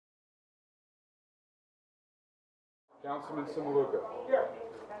Councilman Simaluka. Here.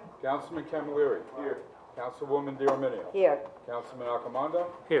 Councilman Camilleri. Here. Councilwoman D'Arminio. Here. Councilman Accomando.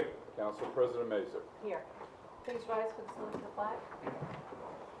 Here. Council President Mazur. Here. Please rise for the salute to the flag.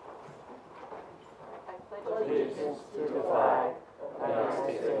 I pledge Allegiance to the flag of the United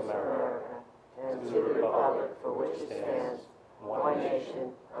States of America and to the republic for which it stands, one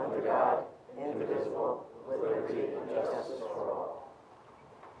nation, under God, indivisible, with liberty and justice for all.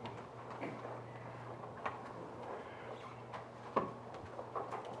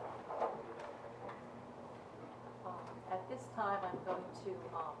 At this time, I'm going to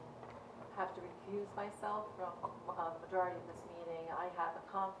have to recuse myself from the majority of this meeting. I have a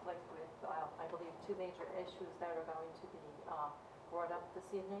conflict with, I believe, two major issues that are going to be brought up this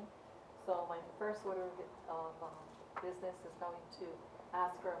evening. So my first order of business is going to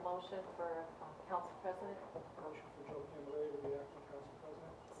ask for a motion for Council President. Motion for Joe Camilleri to be acting Council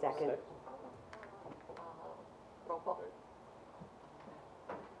President. Second. Roll call.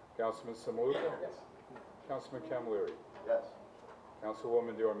 Councilman Simaluka. Yes. Councilman Camilleri. Yes.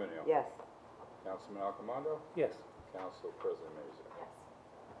 Councilwoman D'Arminio. Yes. Councilman Accomando. Yes. Council President Mazur. Yes.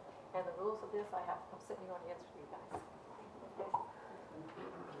 And the rules of this, I'm sitting on the answer for you guys. Okay.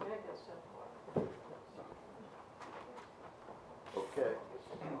 Very good, sir. Okay.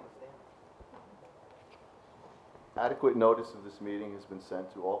 Adequate notice of this meeting has been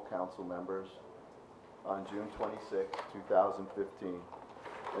sent to all council members on June 26, 2015,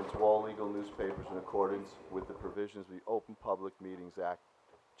 and to all legal newspapers in accordance with the provisions of the Open Public Meetings Act,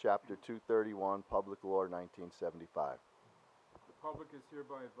 Chapter 231, Public Law 1975. The public is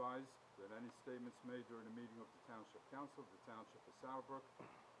hereby advised that any statements made during the meeting of the Township Council of the Township of Southbrook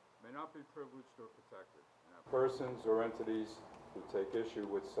may not be privileged or protected, and that persons or entities who take issue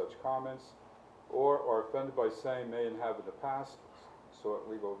with such comments or are offended by same may and have in the past sought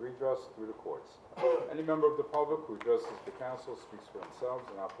legal redress through the courts. Any member of the public who addresses the council speaks for themselves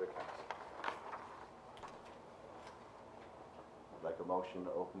and not for the council. I'd like a motion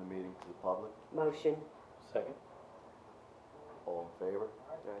to open the meeting to the public. Motion. Second. All in favor?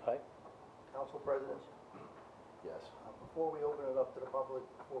 Aye. Council President, Yes. before we open it up to the public,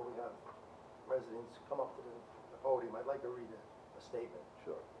 before we have residents come up to the podium, I'd like to read a statement.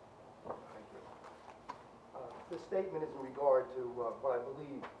 Sure. Thank you. This statement is in regard to what I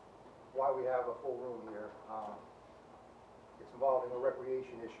believe why we have a full room here. It's involving a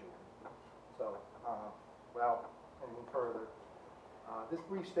recreation issue. So, without anything further, this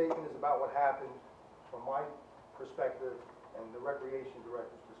brief statement is about what happened from my perspective and the recreation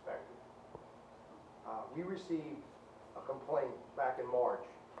director's perspective. We received a complaint back in March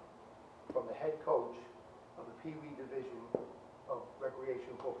from the head coach of the Pee Wee division of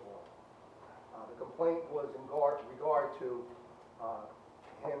recreation football. The complaint was in regard to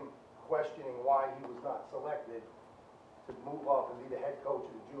him questioning why he was not selected to move up and be the head coach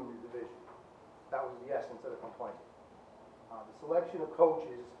of the junior division. That was the essence of the complaint. The selection of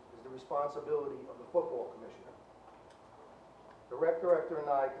coaches is the responsibility of the football commissioner. The rec director and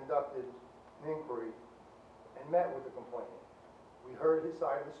I conducted an inquiry and met with the complainant. We heard his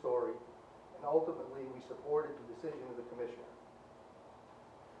side of the story, and ultimately we supported the decision of the commissioner.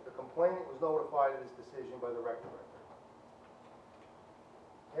 The complainant was notified of this decision by the rec director.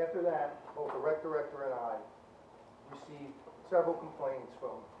 After that, both the rec director and I received several complaints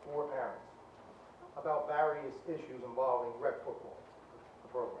from 4 parents about various issues involving rec football, the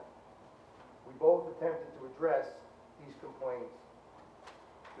program. We both attempted to address these complaints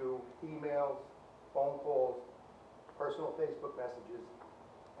through emails, phone calls, personal Facebook messages,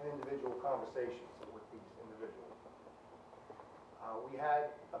 and individual conversations with these individuals. We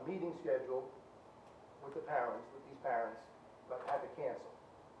had a meeting scheduled with these parents, but had to cancel.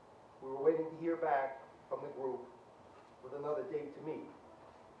 We were waiting to hear back from the group with another date to meet,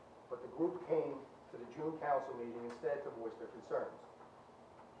 but the group came to the June council meeting instead to voice their concerns,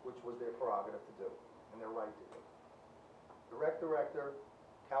 which was their prerogative to do, and their right to do. The rec director,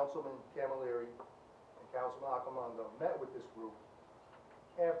 Councilman Camilleri, and Councilman Accomando met with this group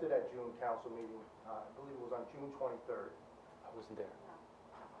after that June council meeting. I believe it was on June 23rd. I wasn't there.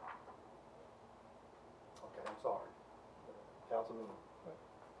 Okay, I'm sorry. Councilman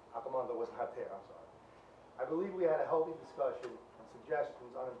Accomando was not there, I'm sorry. I believe we had a healthy discussion and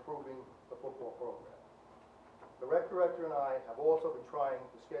suggestions on improving the football program. The rec director and I have also been trying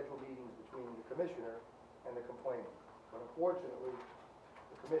to schedule meetings between the commissioner and the complainant, but unfortunately,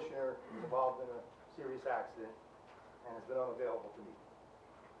 the commissioner is involved in a serious accident and has been unavailable to meet.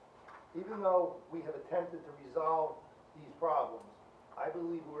 Even though we have attempted to resolve these problems, I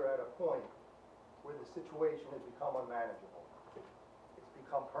believe we're at a point where the situation has become unmanageable. It's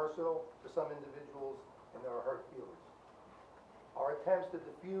become personal for some individuals, and there are hurt feelings. Our attempts to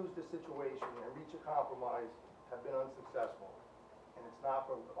defuse the situation and reach a compromise have been unsuccessful, and it's not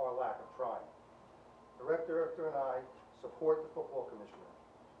from our lack of trying. The rec director and I support the football commissioner.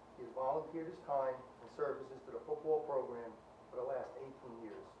 He has volunteered his time and services to the football program for the last 18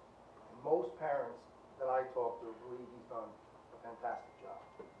 years. And most parents that I talk to believe he's done a fantastic job.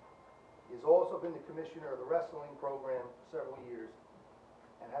 He has also been the commissioner of the wrestling program for several years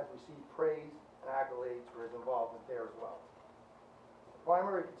and has received praise and accolades for his involvement there as well. The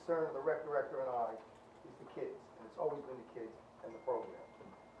primary concern of the rec director and I is the kids, and it's always been the kids and the program.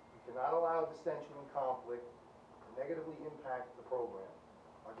 We cannot allow dissension and conflict to negatively impact the program.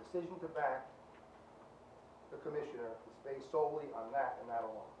 Our decision to back the commissioner is based solely on that and that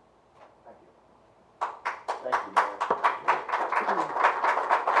alone. Thank you. Thank you, Mayor.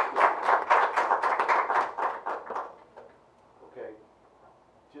 Okay,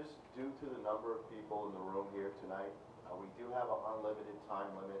 just due to the number of people in the room here tonight, we do have an unlimited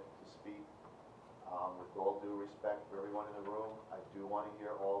time limit to speak. With all due respect for everyone in the room, I do want to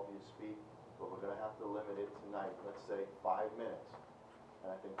hear all of you speak, but we're going to have to limit it tonight, let's say 5 minutes. And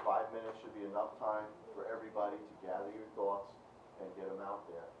I think 5 minutes should be enough time for everybody to gather your thoughts and get them out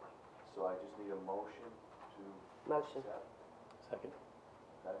there. So I just need a motion to Motion. accept. Second.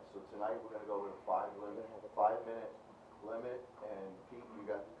 Okay, so tonight we're going to go with a 5-minute limit, and Pete, you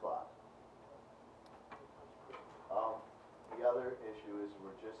got the clock. The other issue is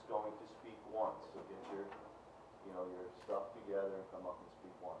we're just going to speak once, so get your, your stuff together and come up and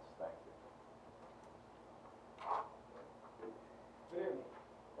speak once. Thank you. Good evening.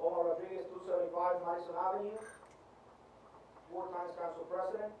 Omar Rodriguez, 275 Madison Avenue, 4 times council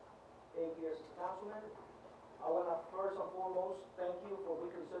president, 8 years as a councilman. I want to first and foremost thank you for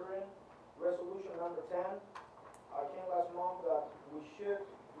reconsidering resolution number 10. I came last month that we should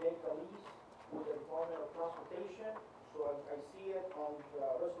make a lease with the Department of Transportation, so I see it on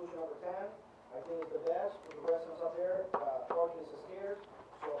resolution number 10. I think it's the best for the residents up there. Parking is scarce,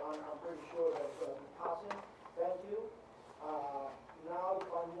 so I'm pretty sure that it's going to be passing. Thank you. Now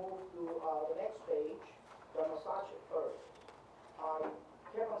if I move to the next page, the massage first. I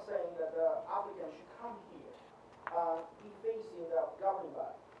kept on saying that the applicant should come here and be facing the governing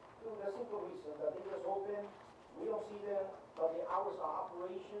body. Due to the simple reason that they just open, we don't see them, but the hours of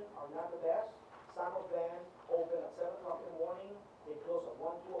operation are not the best. Some of them open at 7 o'clock in the morning, they close at 1,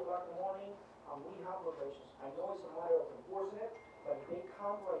 2 o'clock in the morning, and we have rotations. I know it's a matter of enforcing it, but if they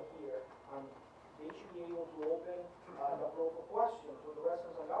come right here, and they should be able to open the floor for questions with the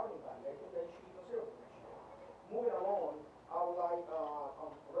residents and governing body. I think they should be considered for next year. Moving along, I would like,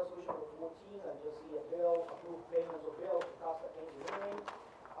 on resolution number 14, I just see a bill, approved payments of bills to cost of engineering.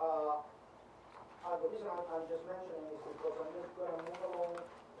 The reason I'm just mentioning is because I'm just going to move along,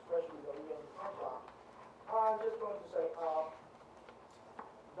 especially the legal contract. I'm just going to say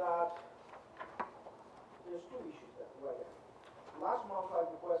that there's 2 issues that right there. Last month I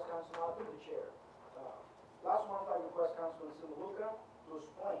request Councilman, through the chair, last month I request Councilman Simaluka to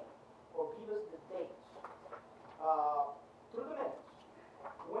explain or give us the dates. Through the minutes,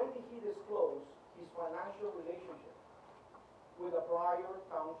 when did he disclose his financial relationship with a prior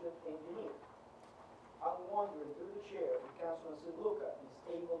township engineer? I'm wondering through the chair if Councilman Simaluka is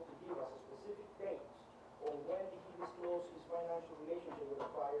able to give us a specific dates or when did he disclose his financial relationship with a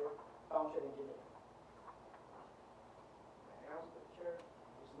prior township engineer? Answer the chair.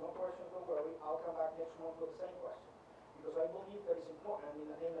 There's no question, don't worry. I'll come back next month with the same question. Because I believe that it's important in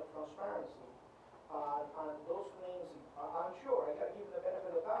the name of transparency. And those names, I'm sure, I gotta give him the benefit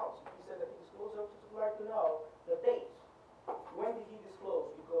of the doubt. If he said that he disclosed, I would just like to know the dates. When did he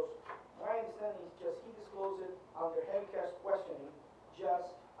disclose? Because my understanding is just he disclosed it under heavy cash questioning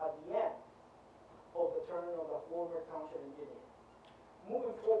just at the end of the term of the former township engineer.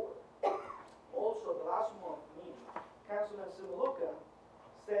 Moving forward, also the last month meeting, Councilman Simaluka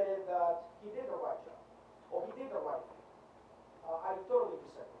stated that he did the right job, or he did the right thing. I totally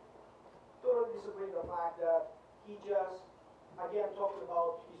disagree. Totally disagree with the fact that he just, again, talked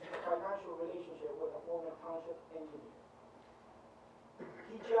about his financial relationship with a former township engineer.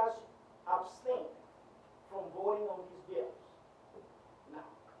 He just abstained from voting on his bills. Now,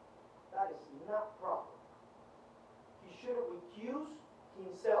 that is not proper. He should have recused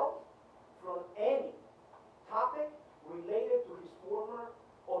himself from any topic related to his former,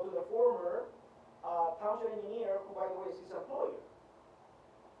 or to the former township engineer, who by the way is his employer.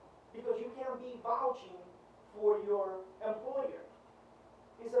 Because you can't be vouching for your employer.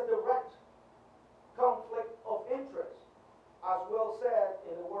 It's a direct conflict of interest. As well said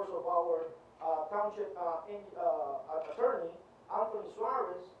in the words of our township attorney, Anthony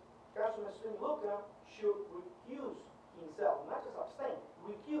Suarez, Councilman Simaluka should recuse himself, not just abstain,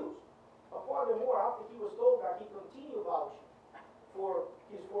 recused. But furthermore, after he was told that he continued vouching for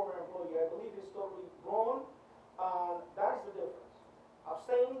his former employee, I believe he's totally wrong, and that is the difference.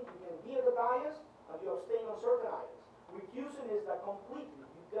 Abstaining, you can be at the dais, and you abstain on certain items. Recusing is that completely,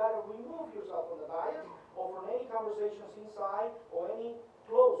 you gotta remove yourself from the dais, or from any conversations inside, or any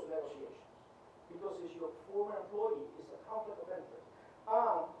close negotiations. Because it's your former employee, it's a conflict of interest.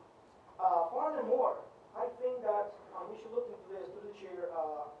 Furthermore, I think that we should look into this through the chair,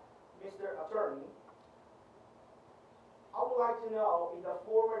 Mr. Attorney. I would like to know if the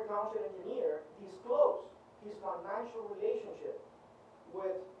former township engineer disclosed his financial relationship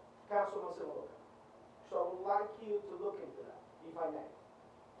with Councilman Simaluka. So I would like you to look into that, if I may,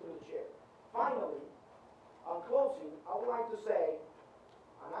 through the chair. Finally, on closing, I would like to say,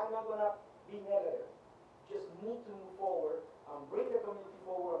 and I'm not gonna be negative, just need to move forward and bring the community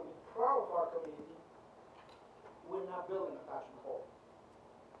forward and be proud of our community. We're not building a Taj Mahal.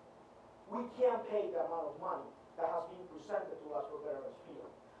 We can't pay the amount of money that has been presented to us for Veterans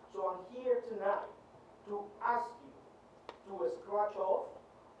Field. So I'm here tonight to ask you to scratch off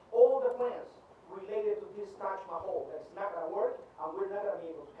all the plans related to this Taj Mahal that is not gonna work and we're not gonna be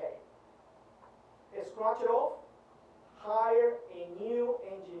able to pay. Scratch it off, hire a new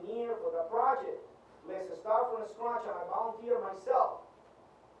engineer for the project. Let's start from scratch, and I volunteer myself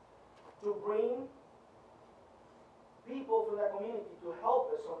to bring people from the community to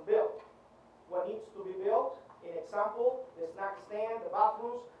help us on build what needs to be built. In example, the snack stand, the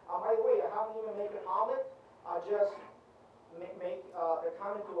bathrooms. By the way, I haven't even made an omelet. I just make the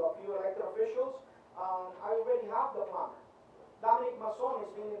comment to a few elected officials. I already have the plumber. Dominic Mason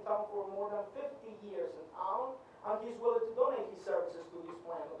has been in town for more than 50 years in town, and he's willing to donate his services to this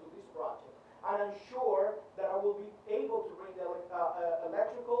plan or to this project. And I'm sure that I will be able to bring the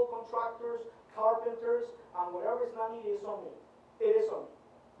electrical contractors, carpenters, and whatever is not needed is on me. It is on me,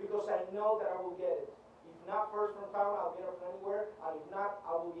 because I know that I will get it. If not first from town, I'll get it from anywhere, and if not,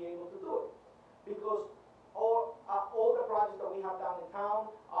 I will be able to do it. Because all the projects that we have done in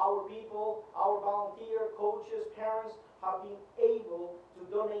town, our people, our volunteer, coaches, parents, have been able to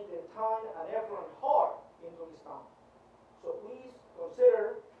donate their time and effort and heart into this town. So please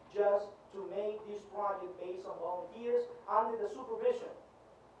consider just to make this project based on volunteers under the supervision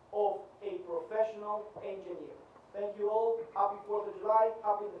of a professional engineer. Thank you all. Happy 4th of July.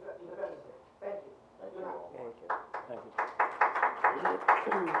 Happy Independence Day. Thank you. Thank Good you night. all. Thank you. Thank you.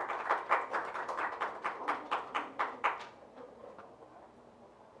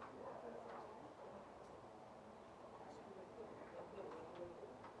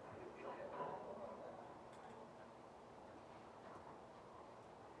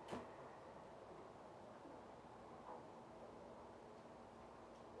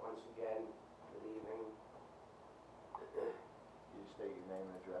 Once again, good evening. Can you state your name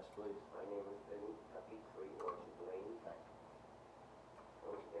and address, please? My name is Benny, Happy Tree Orchard Lane. Thank you.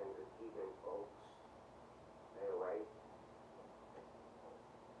 Once again, good evening, folks. Mayor White,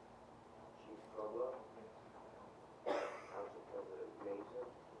 Chief Trugler, Council President Mesa,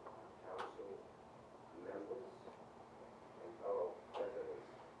 Council members, and fellow residents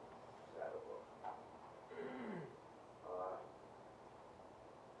of Saddlebrook.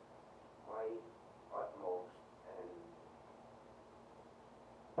 My utmost and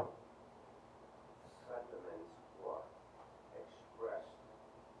sentiments were expressed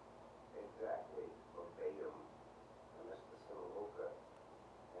exactly verbatim to Mr. Simaluka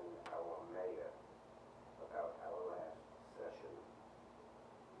and our mayor about our last session.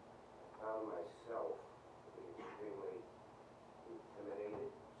 I found myself to be extremely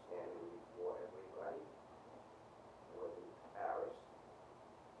intimidated standing before everybody. I was embarrassed.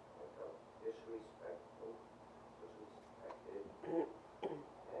 I felt disrespectful, disrespected,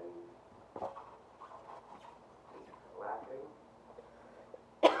 and laughing,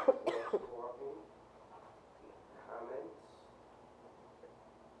 talking, comments,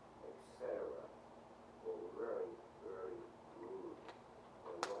 etc. were very, very rude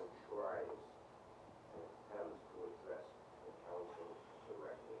when one tries and attempts to address the council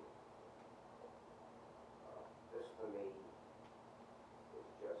directly. This for me is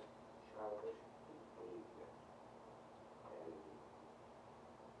just childish behavior.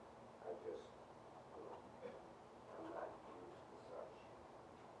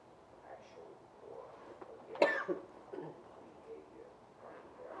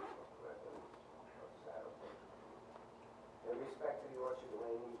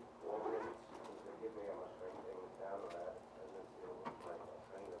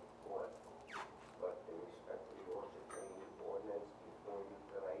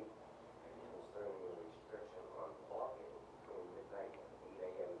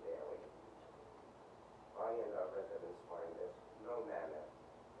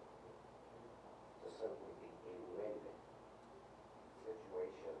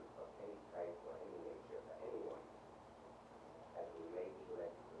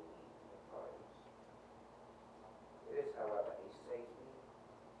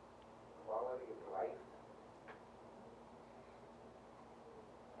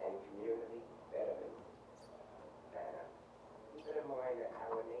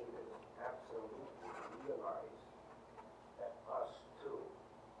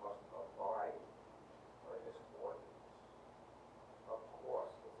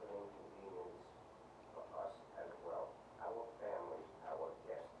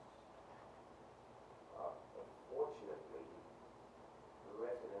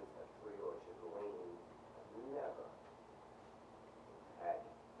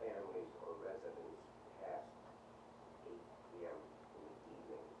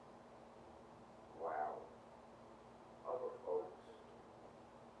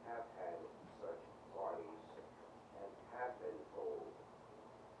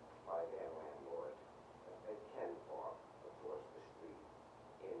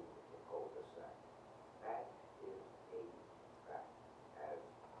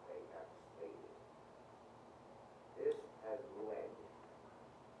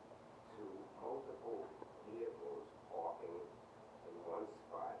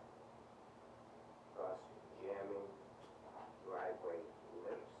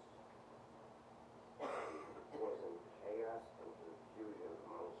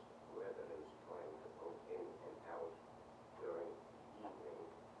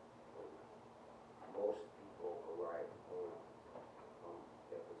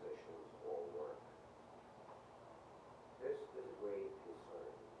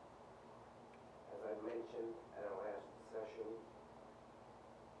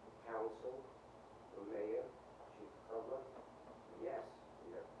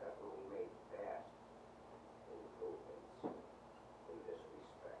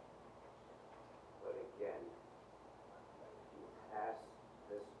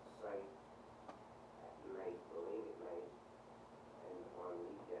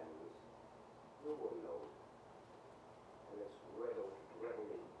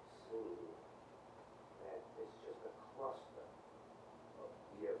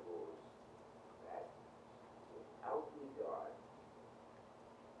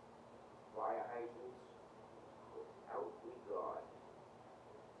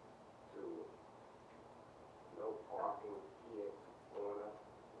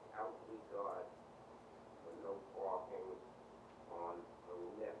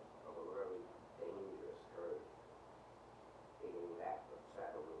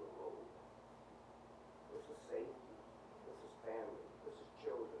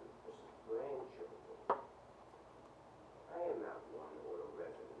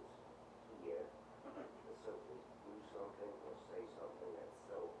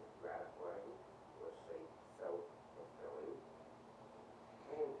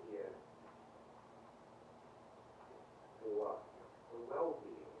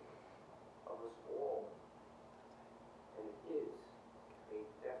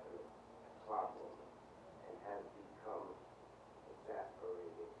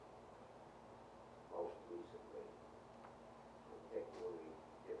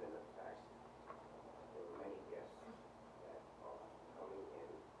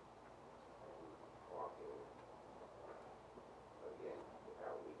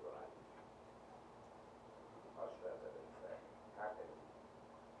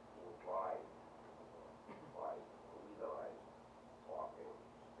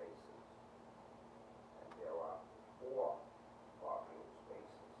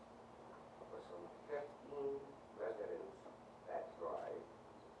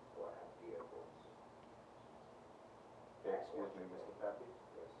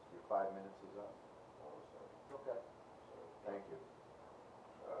 5 minutes is up. Okay. Thank you.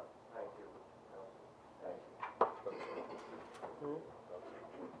 Thank you, Council. Thank you.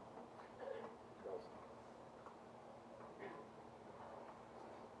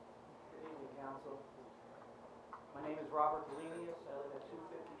 Good evening, Council. My name is Robert Galenius. I live at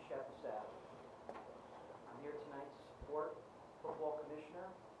 250 Shepherd's Ave. I'm here tonight to support football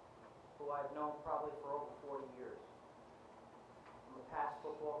commissioner, who I've known probably for over 40 years. I'm a past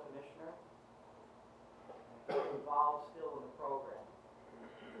football commissioner, involved still in the program.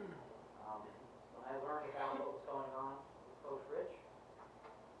 When I learned about what was going on with Coach Rich,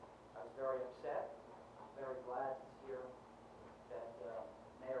 I was very upset. I'm very glad to hear that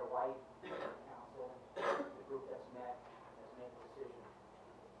Mayor White, Council, the group that's met, has made a decision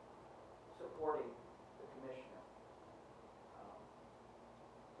supporting the commissioner.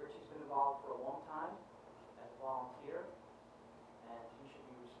 Richie's been involved for a long time as a volunteer, and he should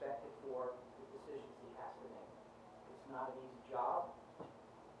be respected for the decisions he has to make. It's not an easy job.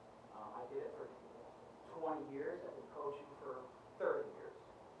 I did it for 20 years. I've been coaching for 30 years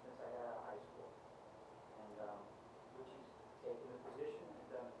since I got out of high school. And Richie's taken the position and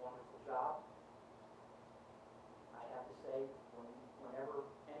done a wonderful job. I have to say, whenever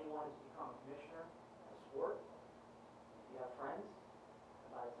anyone has become a commissioner in a sport, if you have friends, and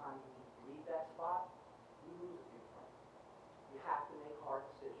by the time you leave that spot, you lose a few friends. You have to make hard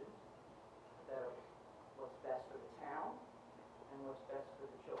decisions that are what's best for the town and what's best for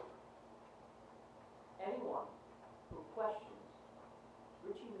the children. Anyone who questions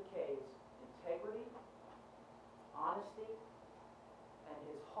Richie McKay's integrity, honesty, and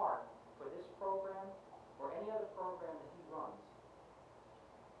his heart for this program or any other program that he runs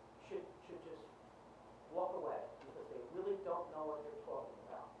should just walk away, because they really don't know what they're talking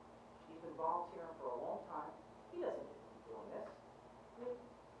about. He's been volunteering for a long time. He doesn't need to be doing this. I mean,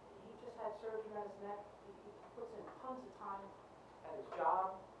 he just had surgery on his neck. He puts in tons of time at his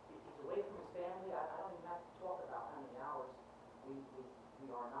job. He's away from his family. I don't even have to talk about how many hours we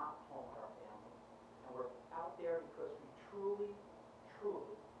are not home with our family. And we're out there because we truly,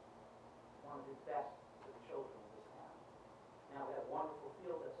 truly want to do best for the children of this town. Now, we have a wonderful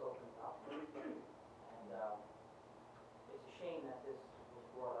field that's opening up. And it's a shame that this was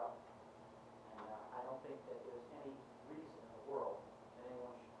brought up. And I don't think that there's any reason in the world that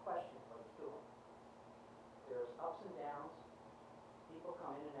anyone should question what he's doing. There's ups and downs. People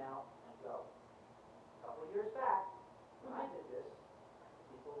come in and out and go. A couple of years back, when I did this,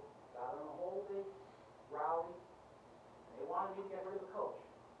 people got on a whole big rally, and they wanted me to get rid of the coach.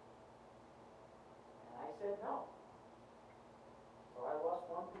 And I said no. So I lost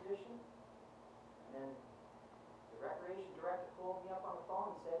one position, and then the recreation director called me up on the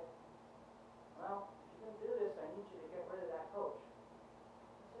phone and said, well, if you're going to do this, I need you to get rid of that coach.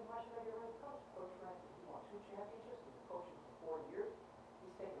 I said, why should I get rid of the coach? The coach ran, he won 2 championships. He's been coaching for 4 years.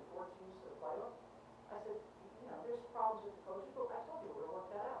 He's taken 4 teams to the playoffs. I said, you know, there's problems with the coach. But I told you we're going to work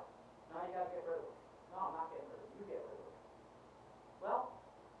that out. Now you got to get rid of him. No, I'm not getting rid of him. You get rid of him. Well,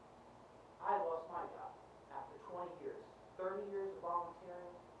 I lost my job after 20 years, 30 years of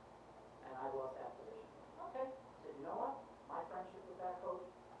volunteering, and I lost that position. Okay. I said, you know what? My friendship with that coach,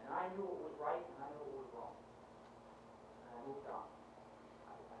 and I knew what was right and I knew what was wrong. And I moved on.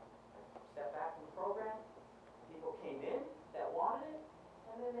 I stepped back from the program. People came in that wanted it,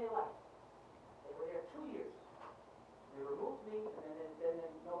 and then they left. They were there 2 years. They removed me, and then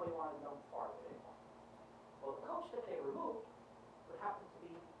nobody wanted no part of it anymore. Well, the coach that they removed would happen to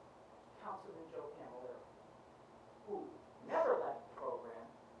be Councilman Joe Camilleri, who never left the program,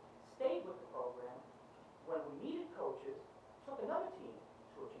 stayed with the program. When we needed coaches, took another team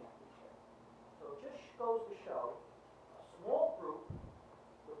to a championship. So it just goes to show a small group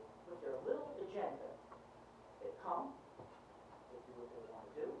with their little agenda. They come, they do what they want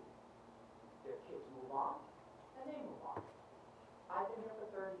to do, their kids move on, and they move on. I've been here for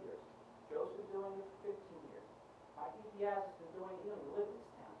 30 years. Joe's been doing it for 15 years. Mike Diaz has been doing it, he only lived in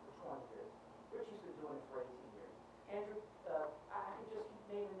this town for 20 years. Richie's been doing it for 18 years. Andrew, I could just keep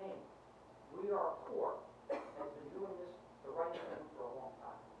naming names. We are a core that has been doing this the right thing for a long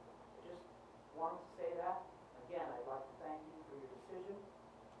time. I just wanted to say that. Again, I'd like to thank you for your decision,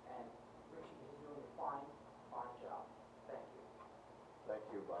 and Richie is doing a fine, fine job. Thank you. Thank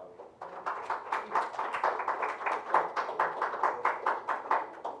you, Bobby.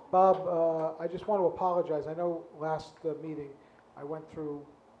 Bob, I just want to apologize. I know last meeting I went through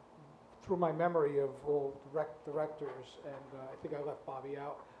my memory of all directors, and I think I left Bobby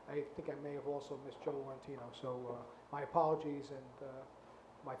out. I think I may have also missed Joe Laurentino. So my apologies, and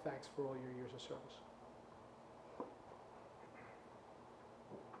my thanks for all your years of service.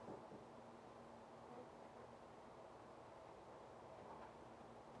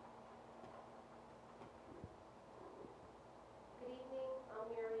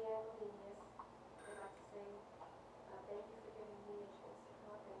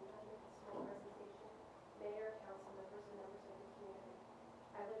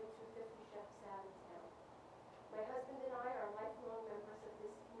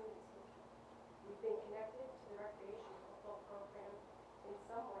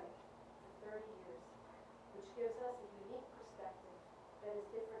 gives us a unique perspective that is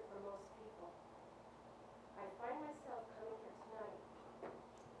different from most people. I find myself coming here tonight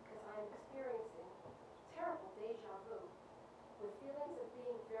because I am experiencing terrible deja vu with feelings of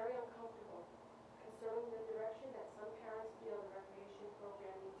being very uncomfortable concerning the direction that some parents feel the recreation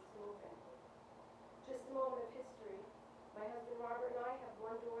program needs to move in. Just a moment of history. My husband Robert and I have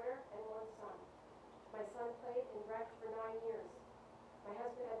one daughter and one son. My son played in rec for 9 years. My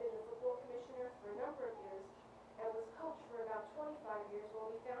husband had been the football commissioner for a number of years and was coach for about 25 years when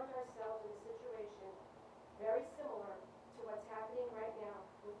we found ourselves in a situation very similar to what's happening right now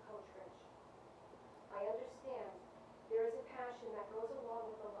with Coach Rich. I understand there is a passion that goes along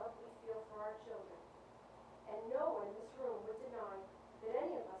with the love we feel for our children. And no one in this room would deny that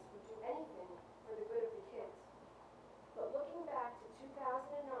any of us would do anything for the good of the kids. But looking back to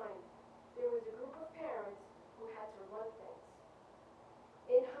 2009, there was a group of parents who had to run things.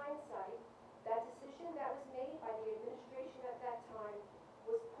 In hindsight, that decision that was made by the administration at that time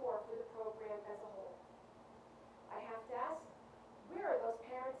was poor for the program as a whole. I have to ask, where are those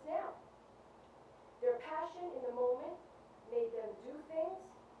parents now? Their passion in the moment made them do things,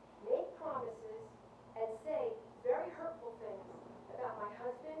 make promises, and say very hurtful things about my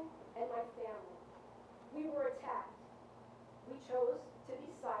husband and my family. We were attacked. We chose to be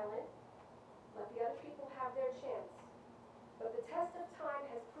silent, let the other people have their chance. But the test of time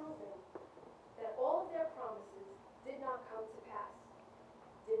has proven that all of their promises did not come to pass.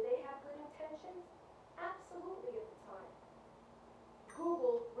 Did they have good intentions? Absolutely at the time.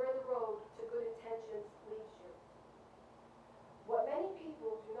 Google where the road to good intentions leads you. What many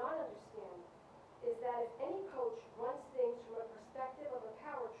people do not understand is that if any coach runs things from a perspective of a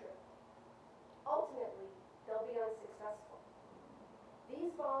power trip, ultimately they'll be unsuccessful.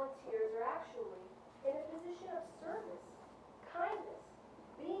 These volunteers are actually in a position of service, kindness,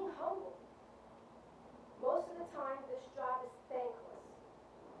 being humble. Most of the time, this job is thankless.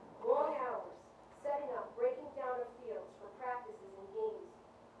 Long hours, setting up, breaking down of fields for practices and games.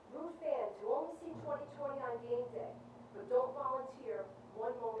 Rude fans who only see 20/20 on game day, but don't volunteer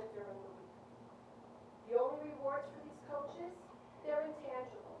one moment during the week. The only rewards for these coaches, they're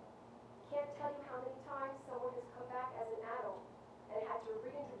intangible. Can't tell you how many times someone has come back as an adult and had to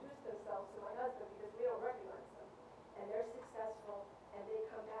reintroduce themselves to my husband because we don't recognize them. And they're successful, and they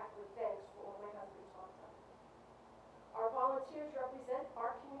come back with thanks for what my husband taught them. Our volunteers represent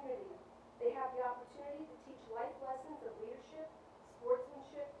our community. They have the opportunity to teach life lessons of leadership,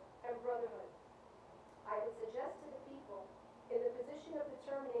 sportsmanship, and brotherhood. I would suggest to the people in the position of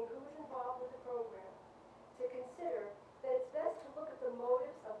determining who is involved with the program to consider that it's best to look at the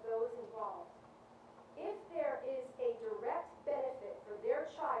motives of those involved. If there is a direct benefit for their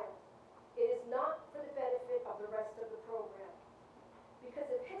child, it is not for the benefit of the rest of the program. Because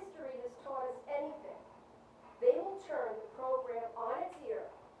if history has taught us anything, they will turn the program on its ear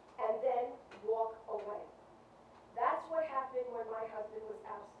and then walk away. That's what happened when my husband was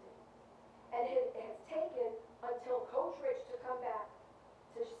ousted. And it has taken until Coach Rich to come back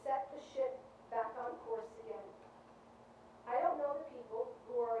to set the ship back on course again. I don't know the people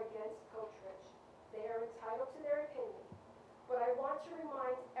who are against Coach Rich. They are entitled to their opinion. But I want to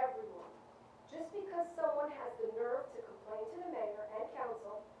remind everyone, just because someone has the nerve to complain to the mayor and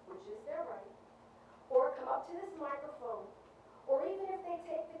council, which is their right, or come up to this microphone, or even if they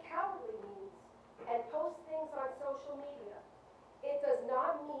take the cowardly means and post things on social media, it does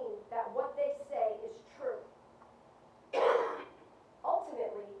not mean that what they say is true.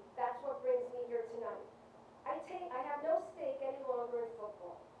 Ultimately, that's what brings me here tonight. I have no stake any longer in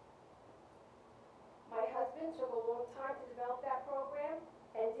football. My husband took a long time to develop that program,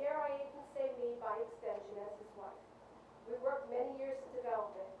 and dare I even say me by extension as his wife. We worked many years to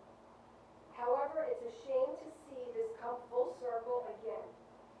develop it. However, it's a shame to see this come full circle again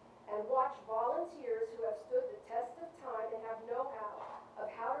and watch volunteers who have stood the test of time and have know-how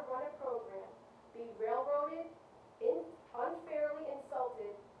of how to run a program be railroaded, unfairly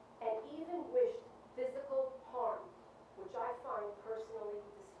insulted, and even wished physical harm, which I find personally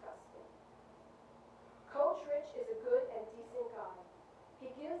disgusting. Coach Rich is a good and decent guy. He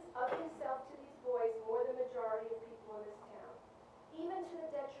gives of himself to these boys more than the majority of people in this town, even to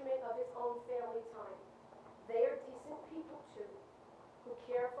the detriment of his own family time. They are decent people too, who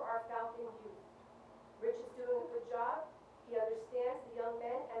care for our Falcon youth. Rich is doing a good job. He understands the young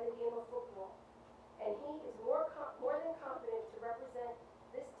men and the game of football, and he is more than competent to represent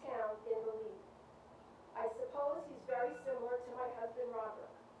this town in the league. I suppose he's very similar to my husband Robert.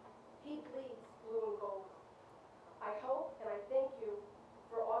 He bleeds blue and gold. I hope and I thank you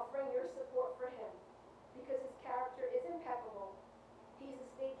for offering your support for him, because his character is impeccable. He's a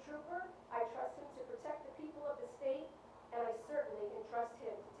state trooper. I trust him to protect the people of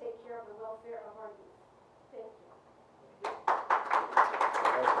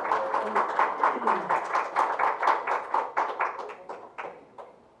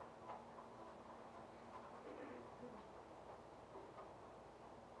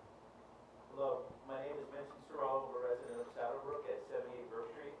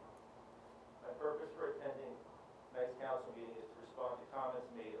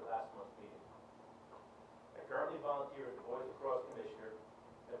here as the Boys Lacrosse Commissioner.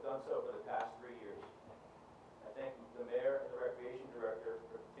 I've done so for the past 3 years. I thank the Mayor and the Recreation Director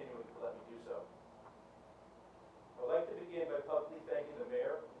for continuing to let me do so. I would like to begin by publicly thanking the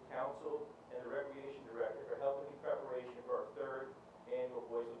Mayor, the Council, and the Recreation Director for helping in preparation for our 3rd annual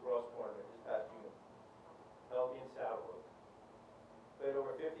Boys Lacrosse Tournament this past June, held in Saddlebrook. We had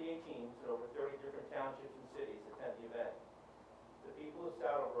over 58 teams in over 30 different townships and cities attend the event. The people of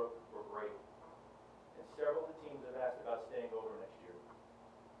Saddlebrook were great, and several of the teams have asked about staying over next year.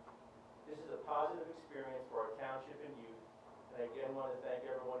 This is a positive experience for our township and youth, and I again want to thank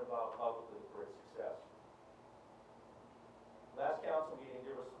everyone involved publicly for its success. Last council meeting,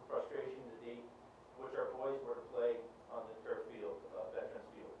 there was some frustration in the date which our boys were to play on the turf field, Veterans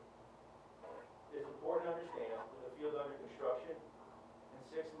Field. It's important to understand, with the field under construction, and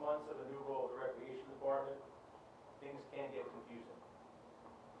 6 months of a new role of the Recreation Department, things can get confusing.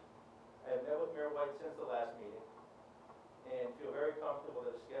 I have met with Mayor White since the last meeting, and feel very comfortable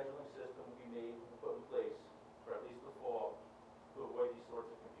that a scheduling system will be made and put in place for at least the fall to avoid these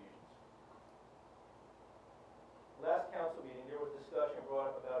sorts of confusions. Last council meeting, there was discussion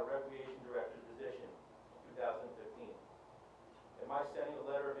brought up about a recreation director's position in 2015, and my sending a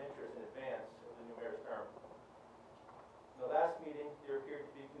letter of interest in advance of the new mayor's term. In the last meeting, there appeared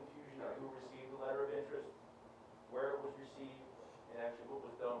to be confusion on who received the letter of interest, where it was received, and actually what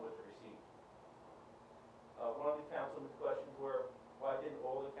was done with the receipt. One of the councilman's questions were, why didn't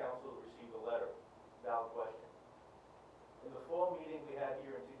all the council receive the letter? Valid question. In the fall meeting we had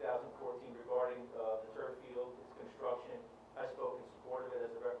here in 2014 regarding the turf field, its construction, I spoke in support of it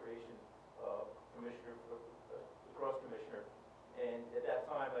as a recreation commissioner, lacrosse commissioner, and at that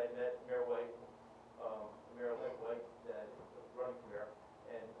time I had met Mayor White, Mayor-elect White, running for mayor,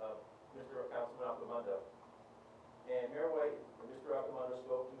 and Mr. Councilman Accomundo. And Mayor White and Mr. Accomundo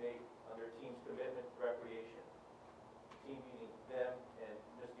spoke to me on their team's commitment to recreation. Team meeting them and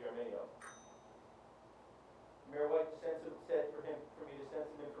Mr. Arminio. Mayor White said for me to send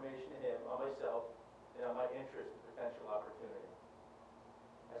some information to him on myself and on my interest in potential opportunity.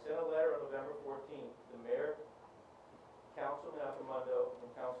 I sent a letter on November 14th to the Mayor, Councilman Accomundo,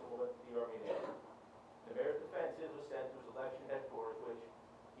 and Councilwoman Arminio. The Mayor's defenses was sent to his election headquarters, which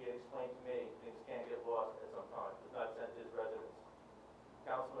he had explained to me things can get lost at some time. It was not sent to his residence.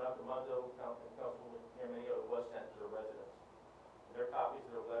 Councilman Accomundo and Councilwoman Arminio was sent to their residence. And there are copies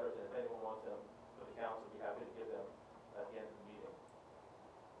of their letters, and if anyone wants them for the council, I'd be happy to give them at the end of the meeting.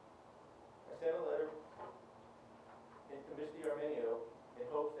 I sent a letter to Ms. Arminio in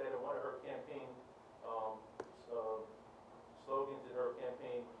hopes that in one of her campaign slogans in her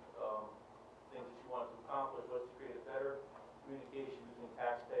campaign things that she wanted to accomplish was to create a better communication between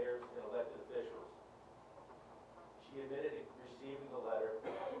taxpayers and elected officials. She admitted receiving the letter.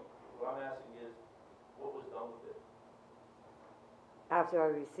 What I'm asking is, what was done with it? After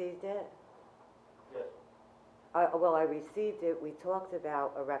I received it? Yes. Well, I received it, we talked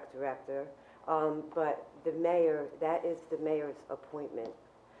about a rec director, but the mayor, that is the mayor's appointment.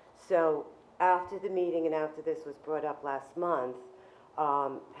 So after the meeting and after this was brought up last month,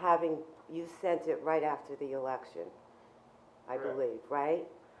 you sent it right after the election, I Correct. believe, right?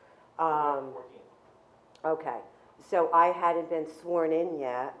 November 14th. Okay, so I hadn't been sworn in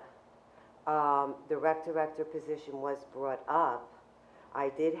yet. The rec director position was brought up. I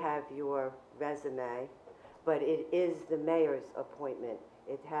did have your resume, but it is the mayor's appointment.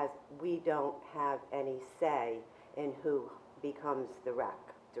 We don't have any say in who becomes the rec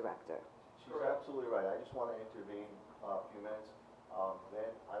director. She's absolutely right. I just want to intervene a few minutes. Then,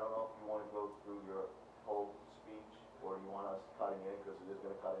 I don't know if you want to go through your whole speech, or do you want us cutting in, because it is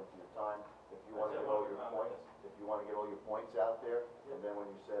going to cut into your time. If you want to get all your points, out there, and then when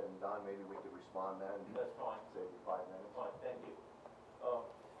you're said and done, maybe we could respond then. That's fine. Save you 5 minutes. Fine, thank you.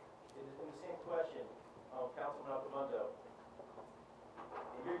 In the same question, Councilman Accomundo,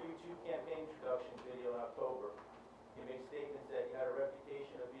 in your YouTube campaign introduction video in October, you made statements that you had a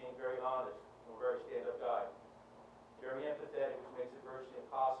reputation of being very honest and a very stand-up guy. Very empathetic, which makes it virtually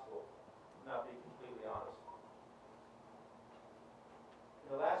impossible to not be completely honest.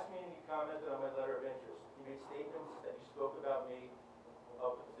 In the last meeting, you commented on my letter of interest. You made statements that you spoke about me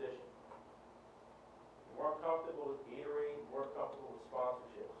of the position. You weren't comfortable with Gatorade, you weren't comfortable with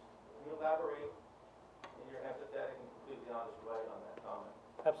sponsorships. Can you elaborate in your empathetic and completely honest way on that comment?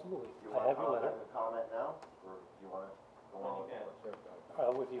 Absolutely. You I want have your letter. to comment now, or do you want to go When on? you can.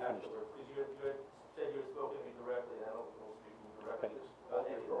 With you finished. Afterwards, because you had said you had spoken to me directly, and I don't think we'll speak to you directly. Okay. About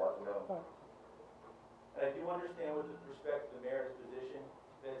any of that. Go on. And I do understand with respect to the mayor's position,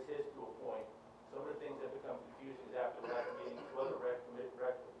 that it's his to appoint. Some of the things that become confusing is after the last meeting, two other rec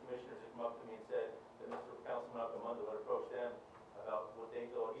commissioners have come up to me and said that Mr. Councilman Accomundo had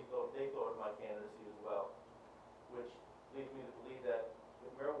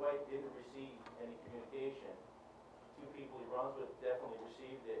runs with definitely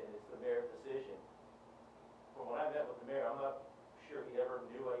received it, and it's the mayor's decision. From when I met with the mayor, I'm not sure he ever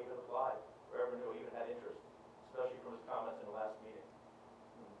knew I even applied, or ever knew I even had interest, especially from his comments in the last meeting.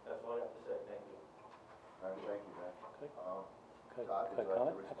 That's all I have to say, thank you. All right, thank you, Ben. Okay. Todd, would you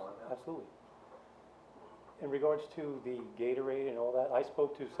like to respond now? Absolutely. In regards to the Gatorade and all that, I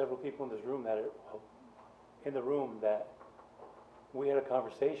spoke to several people in this room that we had a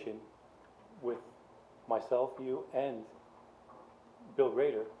conversation with myself, you, and Bill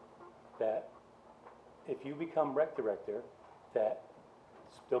Grader, that if you become rec director, that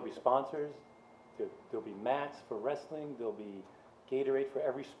there'll be sponsors, there'll be mats for wrestling, there'll be Gatorade for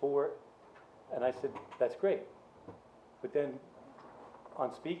every sport. And I said, that's great. But then,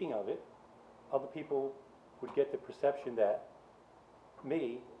 on speaking of it, other people would get the perception that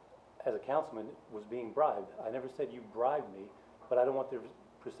me, as a councilman, was being bribed. I never said you bribed me, but I don't want the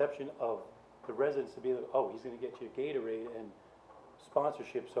perception of the residents to be like, oh, he's gonna get you Gatorade and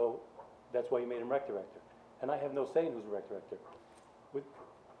sponsorship, so that's why you made him rec director. And I have no say in who's rec director.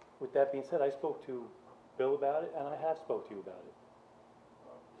 With that being said, I spoke to Bill about it, and I have spoke to you about it.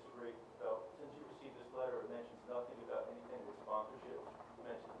 Disagree. Since you received this letter, it mentions nothing about anything with sponsorship. It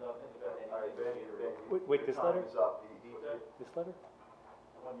mentions nothing about anything All right, with Ben, Gatorade. Wait, this letter? Your time is up. This letter?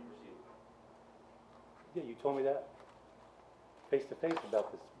 The one you received. Yeah, you told me that face to face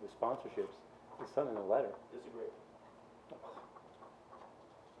about this, the sponsorships. It's not in the letter. Disagree.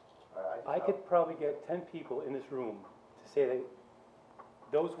 All right, I could probably get 10 people in this room to say that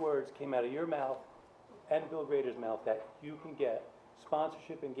those words came out of your mouth and Bill Grader's mouth, that you can get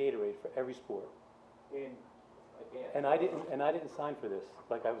sponsorship and Gatorade for every sport. And I didn't sign for this,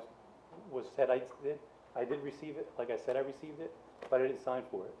 like I was said I did. I did receive it, like I said I received it, but I didn't sign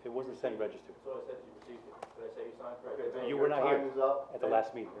for it. It wasn't sent registered. So I said you received it. Did I say you signed for it? Okay, Ben, You were not here Your time is up. at the Ben,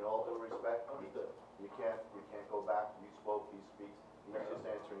 last meeting. In all due respect, Understood. you can't go back. You spoke, he speaks. He's just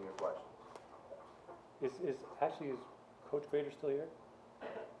answering your questions. Is Coach Grader still here?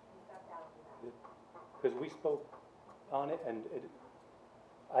 Because we spoke on it, and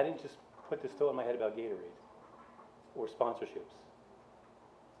I didn't just put this thought in my head about Gatorade or sponsorships.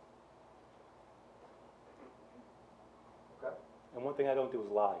 Okay? And one thing I don't do is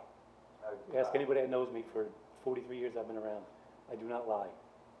lie. Ask Uh, anybody that knows me for 43 years I've been around. I do not lie.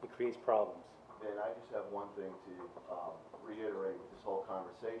 It creates problems. Ben, I just have one thing to reiterate with this whole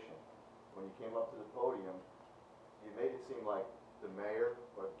conversation. When you came up to the podium, you made it seem like the mayor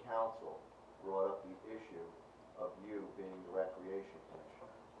or the council brought up the issue of you being the recreation commissioner.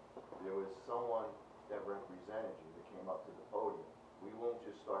 There was someone that represented you that came up to the podium. We won't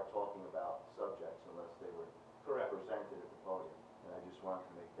just start talking about subjects unless they were Correct. presented at the podium. And I just wanted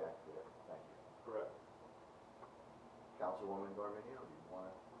to make that clear. Thank you. Correct. Councilwoman Garmenino, do you want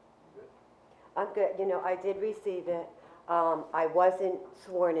to, you good? I'm good. You know, I did receive it. I wasn't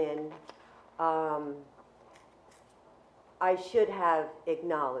sworn in. I should have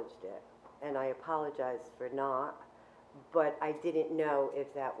acknowledged it, and I apologize for not, but I didn't know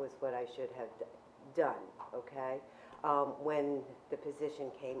if that was what I should have done, okay? When the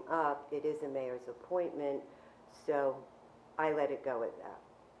position came up, it is a mayor's appointment, so I let it go at that.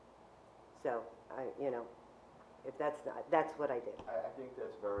 So, if that's what I did. I think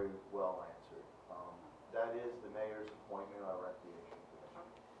that's very well answered. That is the mayor's appointment on Recreation Commission.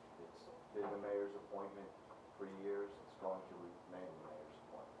 It's been the mayor's appointment for years. It's going to remain the mayor's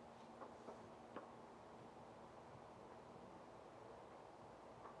appointment.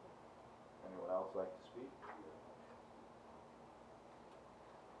 Anyone else like to speak?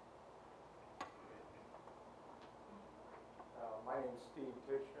 My name's Steve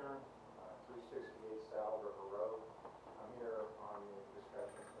Titchener, 368 Saddle River Road. I'm here on the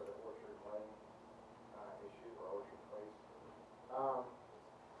discussion for the Orchard Lane issue, or Orchard Place.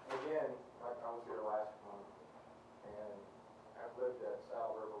 Again, I was here last month, and I've lived at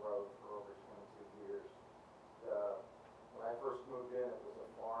Saddle River Road for over 22 years. When I first moved in, it was a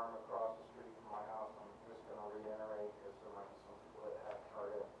farm across the street from my house. I'm just going to reiterate because there might be some people that haven't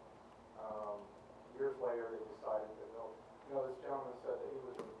heard it. Years later, they decided that this gentleman said that he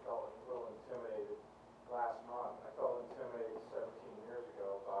felt a little intimidated last month. I felt intimidated 17 years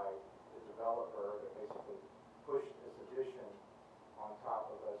ago by the developer that basically pushed this addition on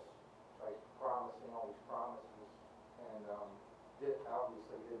top of us, like promising all these promises, and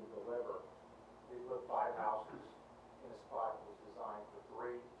obviously didn't deliver. They put 5 houses in a spot that was designed for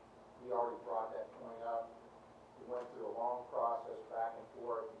 3. We already brought that point up. We went through a long process back and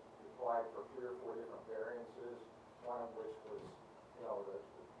forth. We applied for 3 or 4 different variances, one of which was,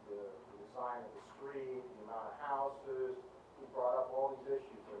 the design of the street, the amount of houses. We brought up all these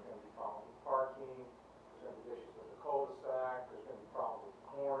issues. There are going to be problems with parking. There's going to be issues with the cul-de-sac, there's gonna be problems with the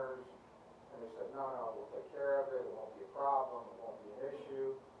corners. And they said, no, we'll take care of it, it won't be a problem, it won't be an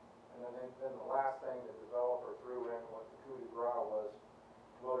issue. And then the last thing the developer threw in, what the coup de grace was,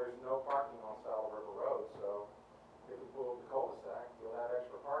 well, there's no parking on Saddle River Road, so if you pull up the cul-de-sac, you'll have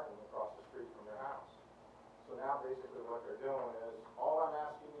extra parking across the street from your house. So now basically what they're doing is, all I'm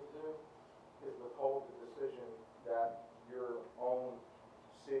asking you to do is withhold the decision that your own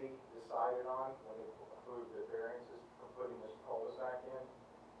city decided on when they approved the variances for putting this cul-de-sac in.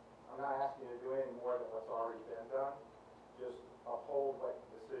 I'm not asking you to do any more than what's already been done. Just uphold what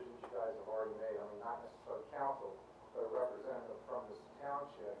decisions you guys have already made. I mean, not necessarily council, but a representative from this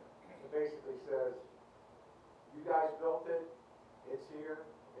township. It basically says, you guys built it, it's here,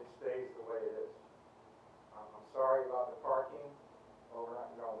 it stays the way it is. I'm sorry about the parking over,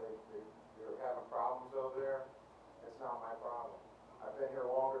 they're having problems over there. It's not my problem. I've been here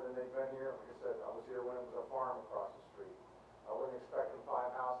longer than they've been here. Like I said, I was here when it was a farm across the street. I wasn't expecting 5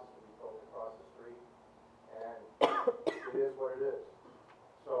 houses to be built across the street, and it is what it is.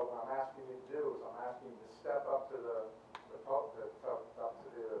 So what I'm asking you to do is I'm asking you to step up to the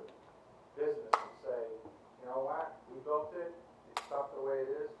business and say, you know what, we built it, it's stuck the way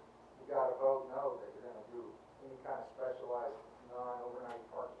it is. You got to vote no that you're going to do any kind of specialized non-overnight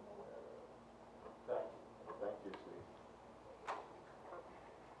parking or whatever. Thank you. Thank you, Steve.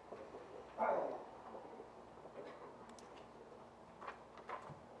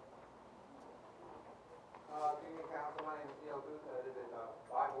 Good evening, council. My name is Neil Booth. I live at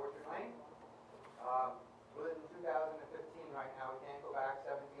 5 Orchard Lane. We live in 2015 right now. We can't go back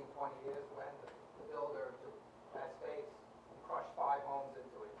 17, 20 years when the builder took that space and crushed 5 homes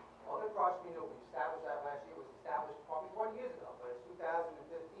into it. All the crush we knew, we established that last year, was established probably 20 years ago, but it's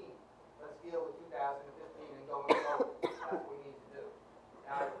 2015. Let's deal with 2015 and going forward. That's what we need to do.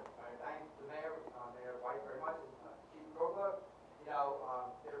 Now, I thank the mayor, Mayor White very much, and Chief Brook,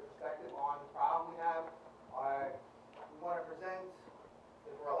 their perspective on the problem we have. We want to present,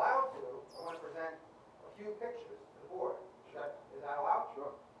 if we're allowed to, I want to present a few pictures to the board. Is that allowed?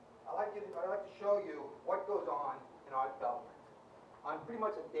 Sure. I'd like to show you what goes on in our development on pretty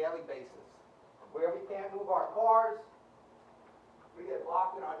much a daily basis. Where we can't move our cars, we get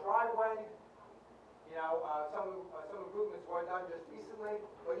blocked in our driveway. Some improvements were done just recently,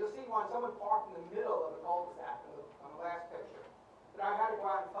 but you'll see someone parked in the middle of the cul-de-sac on the last picture. That I had to go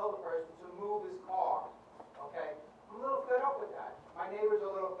out and tell the person to move his car. Okay, I'm a little fed up with that. My neighbors are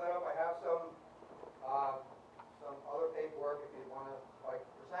a little fed up. I have some other paperwork if you want to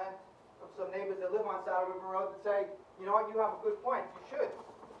present. Some neighbors that live on Saddle River Road that say, you know what, you have a good point.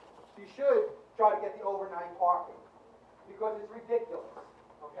 You should try to get the overnight parking because it's ridiculous.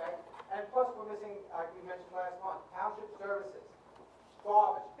 Okay, and plus we're missing, like we mentioned last month, township services,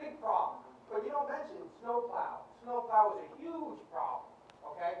 garbage, big problem. But you don't mention snowplow. Snowplow is a huge problem.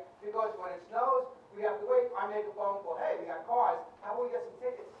 Okay, because when it snows, we have to wait. I make a phone call. Hey, we got cars. How about we get some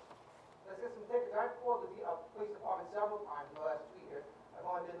tickets? Let's get some tickets. I've called the police department several times in the last 2 years. I've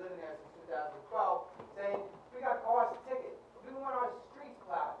only been living there since 2012, saying, we got cars to ticket. We want our streets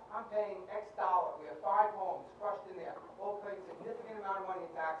plowed. I'm paying X dollar. We have 5 homes crushed in there. Both paying a significant amount of money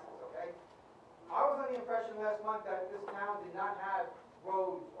in taxes, okay? I was under the impression last month that this town did not have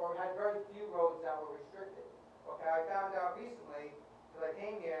roads, or had very few roads that were restricted. Okay, I found out recently, because I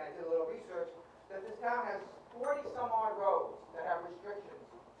came here and I did a little research, that this town has 40 some odd roads that have restrictions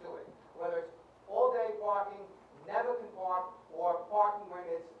to it. Whether it's all-day parking, never can park, or parking when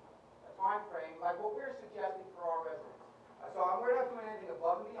it's a time frame, like what we're suggesting for our residents. So we're not doing anything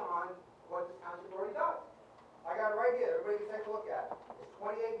above and beyond what this township already does. I got it right here, everybody can take a look at it. It's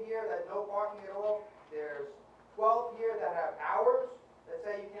 28 here that no parking at all. There's 12 here that have hours that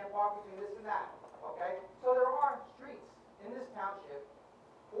say you can't park between this and that, okay? So there are streets in this township,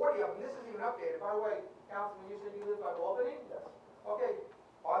 40 of them, this isn't even updated. By the way, Councilman, you said you live by Albany? Yes. Okay,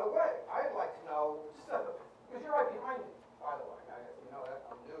 by the way, I'd like to know, because you're right behind me, by the way. You know that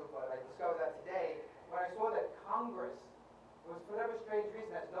I'm new, but I discovered that today when I saw that Congress, for whatever strange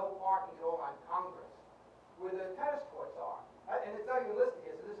reason, has no parking at all on Congress, where the tennis courts are. And it's not even listed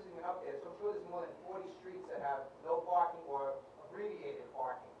here, so this isn't even updated. So I'm sure there's more than 40 streets that have no parking or abbreviated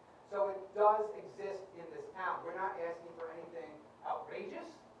parking. So it does exist in this town. We're not asking for anything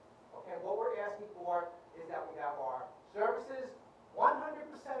outrageous. Okay, what we're asking for is that we have our services 100%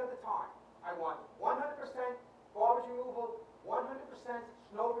 of the time. I want 100% garbage removal, 100%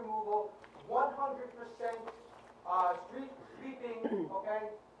 snow removal, 100% street sweeping, okay,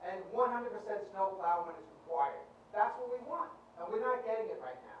 and 100% snow plow when it's required. That's what we want, and we're not getting it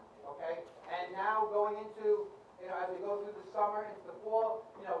right now, okay? And now going into, as we go through the summer, into the fall,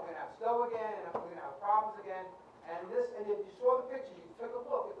 we're going to have snow again, and we're going to have problems again, And if you saw the pictures, you took a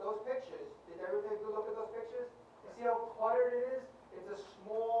look at those pictures, did everyone take a look at those pictures? You see how cluttered it is? It's a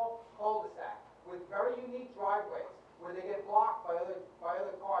small cul-de-sac with very unique driveways where they get blocked by other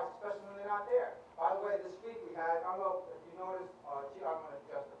cars, especially when they're not there. By the way, this week we had, I don't know if you noticed, Chief, I'm gonna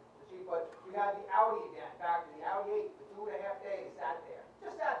adjust the Chief, but we had the Audi again, back to the Audi 8 for 2.5 days, sat there,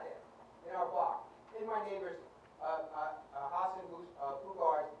 just sat there in our block, in my neighbor's, Hassan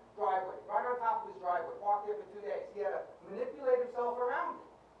Bugar's driveway, right on top of his driveway, parked there for 2 days. He had to manipulate himself around it,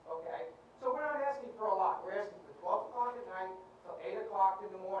 okay? So we're not asking for a lot. We're asking for 12 o'clock at night till 8 o'clock in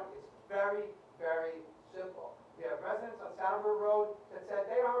the morning. It's very, very simple. We have residents on Saddle River Road that said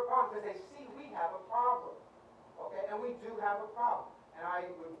they don't have a problem because they see we have a problem, okay? And we do have a problem. And I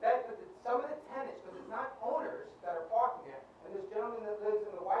would bet that some of the tenants, because it's not owners that are parking there, and this gentleman that lives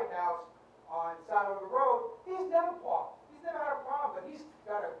in the White House on Saddle River Road, he's never parked. He's never had a problem, but he's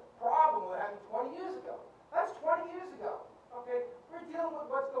got a problem with having 20 years ago. That's 20 years ago, okay? We're dealing with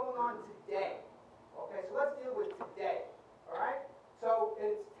what's going on today, okay? So let's deal with today, all right? So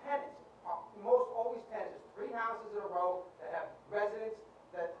it's tenants, most always tenants. There's 3 houses in a row that have residents,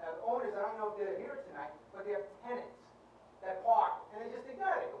 that have owners. I don't know if they're here tonight, but they have tenants that park, and they just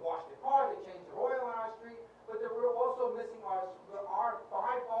ignore it. They can wash their car, they change their oil on our street, but we're also missing our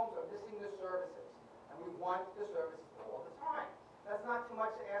 5 homes are missing the services, and we want the services all the time. That's not too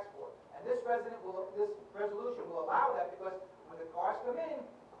much to ask for. And this resolution will allow that because when the cars come in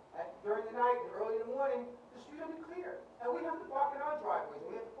during the night and early in the morning, the street will be clear. And we have to park in our driveways,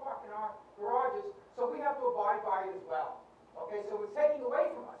 we have to park in our garages, so we have to abide by it as well. Okay, so it's taking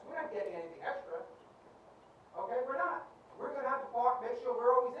away from us. We're not getting anything extra. Okay, we're not. We're gonna have to park, make sure we're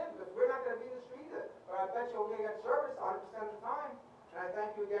always in, because we're not gonna be in the street either. But I bet you we're gonna get service 100% of the time. And I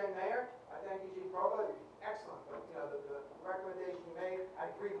thank you again, Mayor. I thank you, Chief Provost. Excellent. But, you know, the recommendation you made, I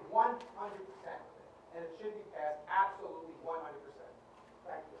agree 100% with it. And it should be passed absolutely 100%.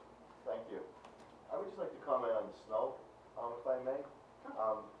 Thank you. Thank you. I would just like to comment on the snow, if I may.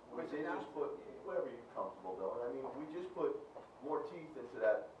 We did just put, whatever you're comfortable doing, I mean, we just put more teeth into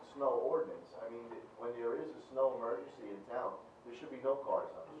that snow ordinance. I mean, when there is a snow emergency in town, there should be no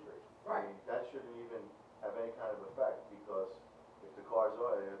cars on the street. I mean, that shouldn't even have any kind of effect, because if the cars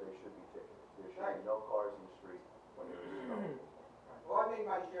are there, they should be ticketed. There should be no cars in the street when there is snow. Well, I made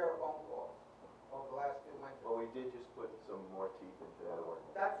my share of phone calls over the last 2 winters. Well, we did just put some more teeth into that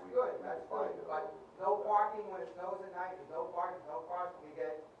ordinance. That's We- good, we that's defined good. it. But no parking when it snows at night, there's no parking, no cars. We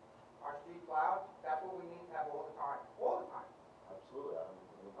get our street plowed. That's what we need to have all the time, all the time. Absolutely, I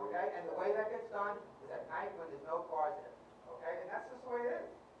agree. Okay, and the way that gets done is at night when there's no cars there, okay? And that's just the way it is,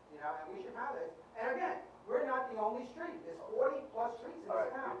 you know, and we should have this. And again, we're not the only street, there's 40+ streets in All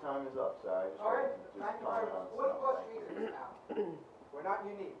this right, town. your time is up, sir. I just All right, wanted to thank just you very comment on much, snow. 40+ streets in this town. We're not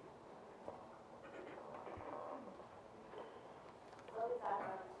unique. Lily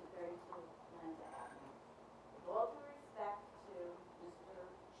Tyrone, 232 Linda Avenue. With all due respect to Mr.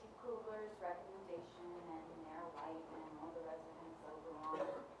 Chief Kugler's recommendation and Mayor White and all the residents over on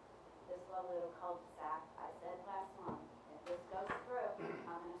this lovely little cul-de-sac, I said last month, if this goes through,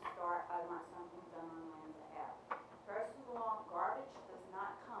 I'm gonna start, I want something done on Linda Ave. First of all, garbage does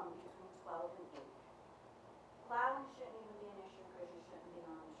not come between 12 and 8. Plowing shouldn't even be an issue because you shouldn't be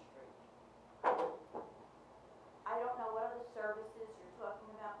on the street. I don't know what other services you're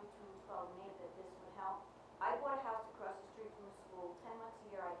talking about between 12 and 8 that this would help. I bought a house across the street from a school. 10 months a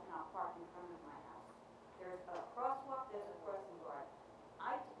year I cannot park in front of my house. There's a crosswalk, there's a crossing guard.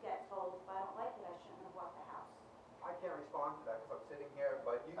 I get told if I don't like it, I shouldn't have bought the house. I can't respond to that because I'm sitting here,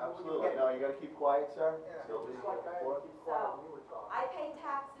 but you. Absolutely, no, you gotta keep quiet, sir. Yeah, Sylvia, just like I before- keep quiet when you were talking. I pay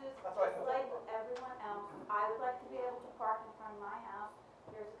taxes That's what I just like everyone else. I would like to be able to park in front of my house.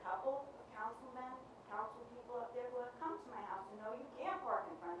 There's a couple of councilmen, council people up there who have come to my house and know you can't park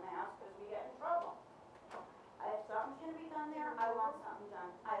in front of my house because we get in trouble. If something's gonna be done there, I want something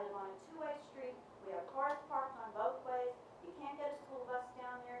done. I live on a 2-way street. We have cars parked on both ways. You can't get a school bus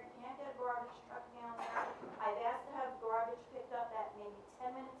down there. You can't get a garbage truck down there. I've asked to have garbage picked up at maybe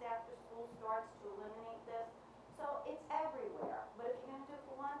 10 minutes after school starts to eliminate this. So it's everywhere. But if you're gonna do it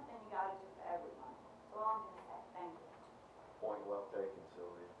for one, then you gotta do it for everyone. That's all I'm gonna say. Thank you. Point well taken,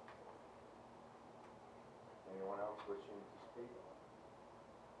 Sylvia. Anyone else wishing to speak?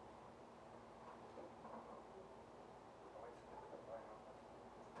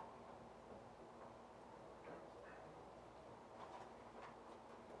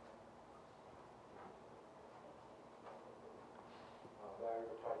 Larry,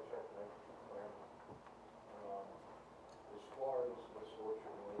 the type check, as far as this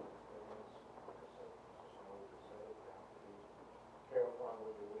orchard lane thing is, like I said, Mr. Snow just said it, you have to be careful on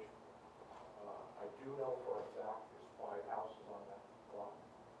what you wish. I do know for a fact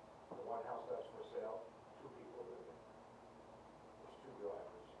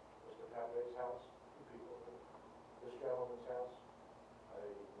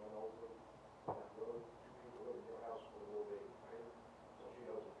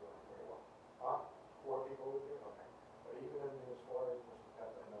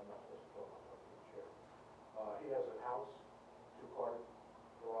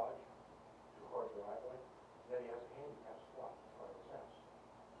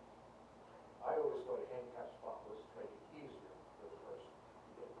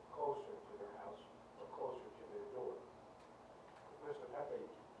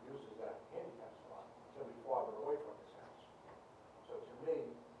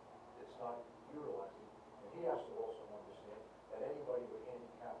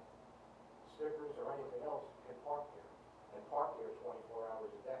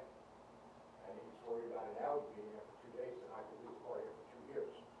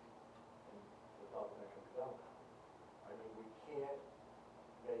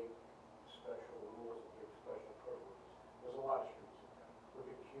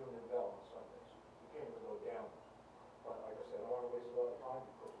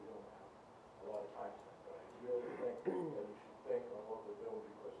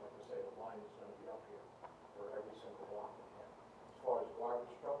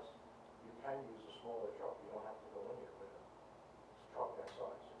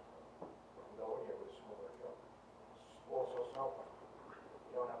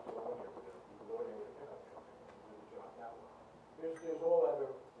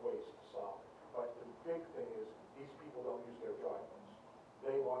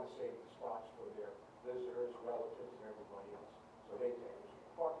want to save the spots for their visitors, relatives, and everybody else. So they take it.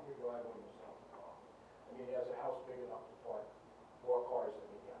 You park in your driveway yourself. I mean, he has a house big enough to park more cars than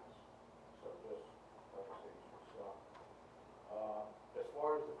he has. So just, like I say, you should stop. As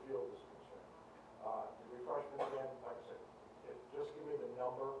far as the field is concerned, the refreshment again, like I said, just give me the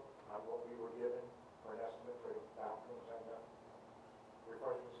number on what we were given for an estimate for the bathrooms and the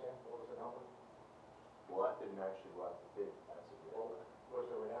refreshment stand. What was the number? Well, that didn't actually go out to bid, that's a bid. Well, was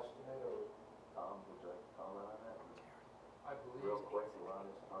there an estimate or? Tom, would you like to comment on that? I believe. Real quick,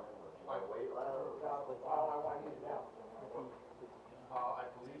 around this time, or do you want to wait? I want you to know. I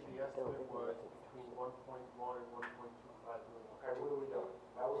believe the estimate was between 1.1 and 1.25 million. Okay, what are we doing?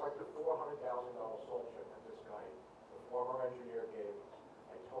 That was like the $400,000 salt check that this guy, the former engineer, gave us.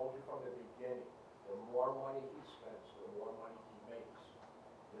 I told you from the beginning, the more money he spends, the more money he makes.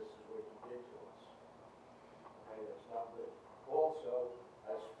 This is what he did to us. Okay, that's not good. Also,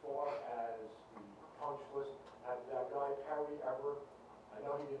 as far as the punch list, had that guy Perry ever, I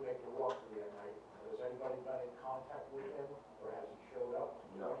know he didn't make the walk through that night, but has anybody been in contact with him, or has he showed up to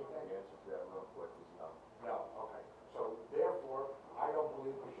do No, anything? the answer to that real quick is no. No, okay. So therefore, I don't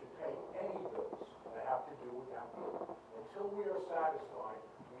believe we should pay any bills that have to do with that bill. Until we are satisfied,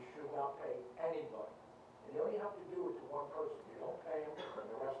 we should not pay anybody. And you only have to do it to one person. You don't pay them, and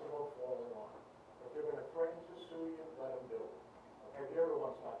the rest of them fall in line. If they're gonna threaten to sue you, let them do it. Okay, they're the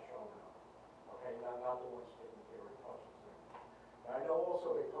ones not showing up. Okay, not the ones taking care of punches. Now, I know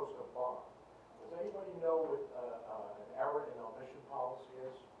also they post a bond. Does anybody know what an error and omission policy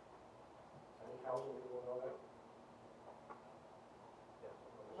is? Any council people know that?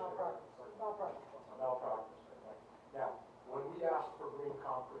 Malpractice. Malpractice, right. Now, when we asked for green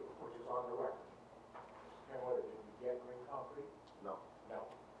concrete, which is on the record, Mr. Kenwood, did we get green concrete? No. No.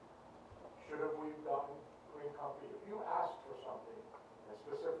 Should have we gotten green concrete? If you asked for something and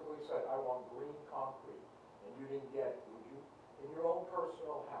specifically said, I want green concrete, and you didn't get it, would you, in your own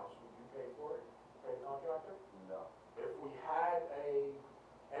personal house, would you pay for it? Pay the contractor? No. If we had a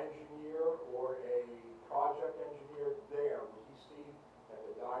engineer or a project engineer there, would he see that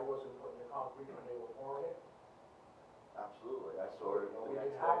the guy wasn't putting the concrete when they were pouring it? Absolutely, I saw it No, the we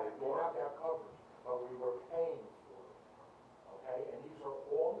next didn't have day it, they we poured. have to have coverage, but we were paying for it. Okay, and these are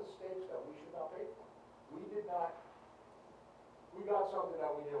all mistakes that we should not pay for. We did not, we got something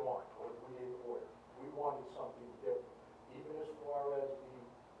that we didn't want, or we didn't order. We wanted something different, even as far as the,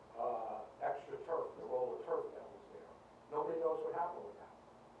 extra turf, the roll of turf that was there. Nobody knows what happened with that.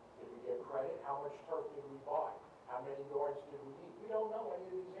 Did we get credit? How much turf did we buy? How many yards did we need? We don't know any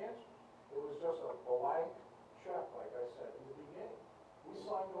of these answers. It was just a blank check, like I said in the beginning. We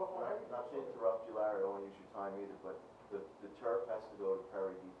signed off on everything. Not to interrupt you, Larry, I don't want to use your time either, but the turf has to go to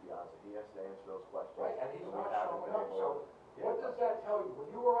Perry DiPiazza. He has to answer those questions. Right, and he's We not haven't showing been up, able so to- what does that tell you? When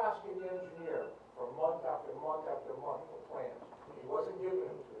you were asking the engineer for month after month after month for plans, he wasn't giving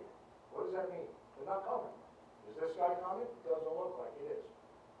them to you. What does that mean? They're not coming. Is this guy coming? Doesn't look like it is.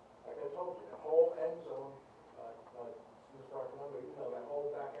 Like I told you, the whole end zone, Mr. Archimando, you know, that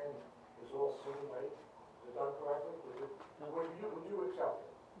whole back end is all seen, right? Is it done correctly? Would you accept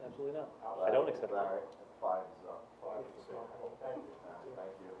it? Absolutely not. Absolutely. I don't accept it. Larry, 5 is up. Fine, thank you.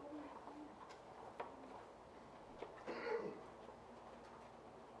 Thank you.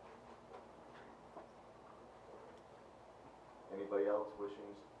 Anybody else wishing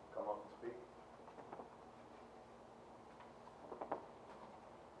to come up and speak?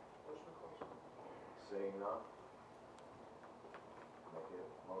 Seeing none? Make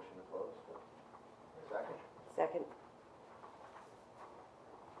a motion to close. Second? Second.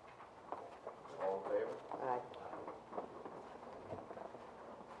 All in favor? Aye.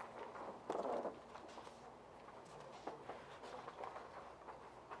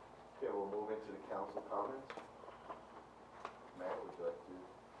 Okay, we'll move into the council comments. Mayor, would you like to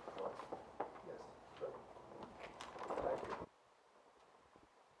start? Yes, sure. Thank you.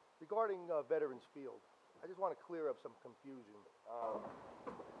 Regarding Veterans Field, I just want to clear up some confusion.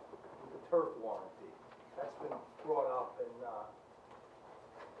 The turf warranty, that's been brought up, and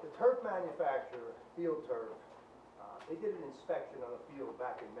the turf manufacturer, Field Turf, they did an inspection on the field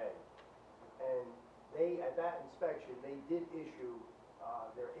back in May. And they, at that inspection, they did issue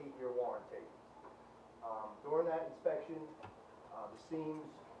their 8-year warranty. During that inspection, the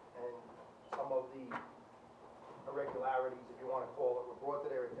seams and some of the irregularities, if you want to call it, were brought to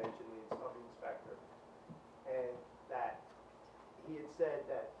their attention of the inspector. And that he had said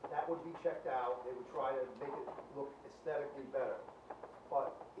that that would be checked out, they would try to make it look aesthetically better.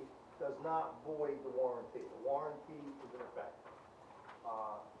 But it does not void the warranty. The warranty is in effect.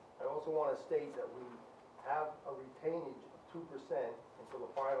 I also want to state that we have a retainage of 2% until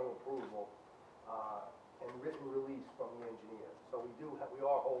the final approval and written release from the engineer. So we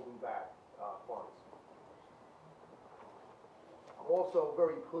are holding back funds. I'm also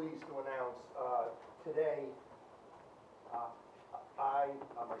very pleased to announce today,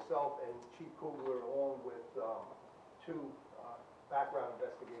 myself and Chief Kugler, along with two background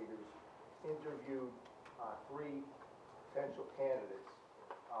investigators, interviewed three potential candidates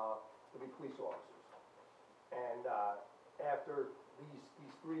to be police officers. And after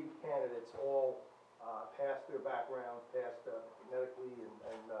these three candidates all passed their backgrounds, passed medically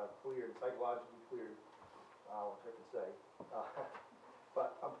and cleared, psychologically cleared, which I can say.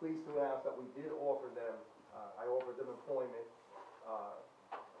 But I'm pleased to announce that we did offer them, I offered them employment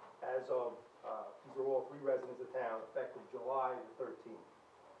as of, these are all three residents of town, effective July the 13th.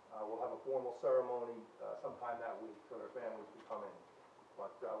 We'll have a formal ceremony sometime that week so their families can come in.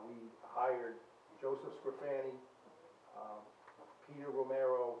 But we hired Joseph Scrifani, Peter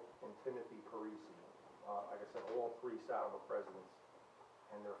Romero, and Timothy Parisi. Like I said, all three Saddlebrook residents,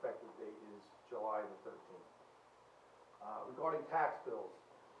 and their effective date is July the 13th. Regarding tax bills,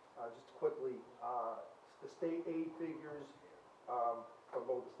 just quickly, the state aid figures from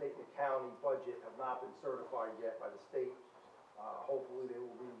both the state and the county budget have not been certified yet by the state. Hopefully they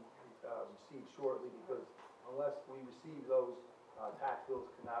will be received shortly, because unless we receive those, tax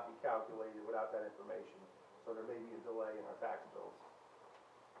bills cannot be calculated without that information. So there may be a delay in our tax bills.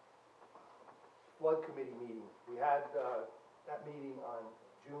 Flood committee meeting. We had that meeting on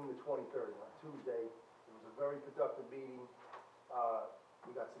June the 23rd, on Tuesday. It was a very productive meeting.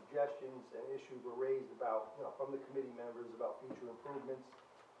 We got suggestions and issues were raised about, from the committee members about future improvements.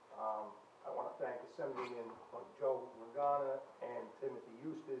 I want to thank Assemblyman Joe Regana and Timothy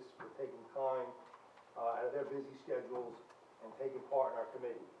Eustace for taking time out of their busy schedules and taking part in our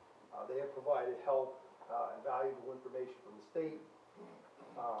committee. They have provided help and valuable information from the state.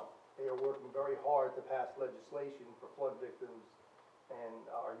 They are working very hard to pass legislation for flood victims and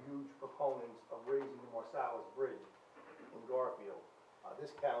are huge proponents of raising the Marsalis Bridge in Garfield.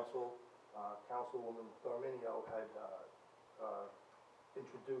 This council, Councilwoman Darminio, had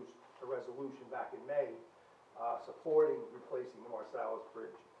introduced a resolution back in May supporting replacing the Marsalis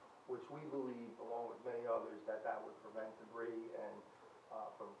Bridge, which we believe, along with many others, that would prevent debris and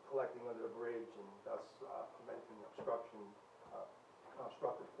from collecting under the bridge and thus preventing obstructed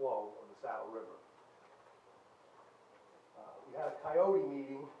flow of the Saddle River. We had a coyote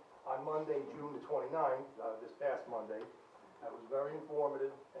meeting on Monday, June the 29th, this past Monday. That was very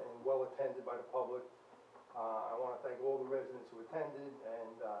informative and well attended by the public. I want to thank all the residents who attended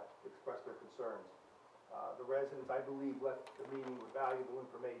and expressed their concerns. The residents, I believe, left the meeting with valuable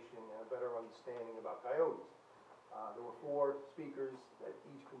information and a better understanding about coyotes. There were 4 speakers that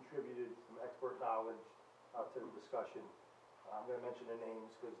each contributed some expert knowledge to the discussion. I'm going to mention their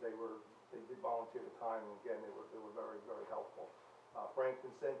names because they did volunteer the time, and again, they were very, very helpful. Frank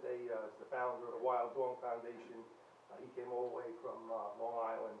Vincente is the founder of the Wild Dog Foundation. He came all the way from Long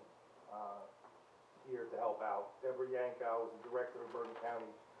Island here to help out. Deborah Yankow is the director of Bergen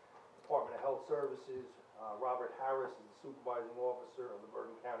County Department of Health Services. Robert Harris is the supervising officer of the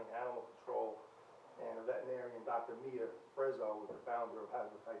Bergen County Animal Control. And a veterinarian, Dr. Mia Frezzo, is the founder of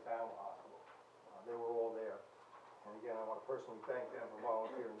Hazard Animal Hospital. They were all there. And again, I want to personally thank them for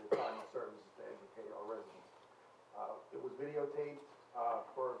volunteering their time and services to educate our residents. It was videotaped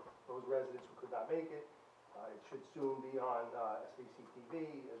for those residents who could not make it. It should soon be on SVC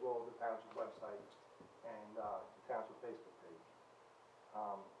TV, as well as the Township website and the Township Facebook page.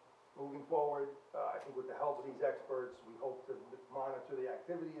 Moving forward, I think with the help of these experts, we hope to monitor the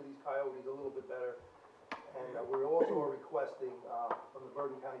activity of these coyotes a little bit better. And we also are requesting from the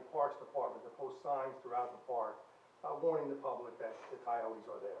Bergen County Parks Department to post signs throughout the park warning the public that the coyotes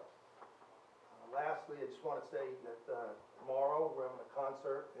are there. Lastly, I just want to say that tomorrow we're having a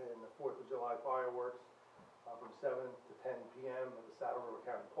concert in the 4th of July fireworks from 7 to 10 p.m. at the Saddle River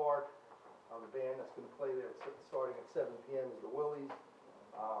County Park. The band that's going to play there starting at 7 p.m. is the Willies.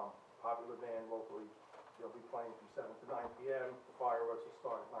 Popular band locally. They'll be playing from 7 to 9 p.m. The fireworks will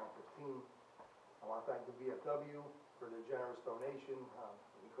start at 9:15. I want to thank the VFW for their generous donation.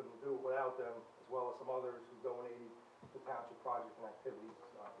 We couldn't do it without them, as well as some others who donated to township projects and activities,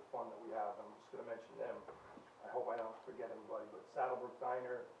 the fund that we have. I'm just going to mention them. I hope I don't forget anybody, but Saddlebrook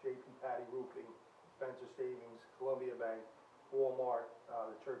Diner, JP Patty Roofing, Spencer Savings, Columbia Bank, Walmart,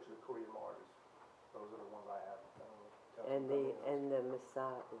 the Church of the Korean Martyrs. Those are the ones I have. And the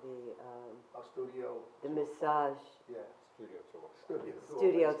massage, studio. the massage. Yeah.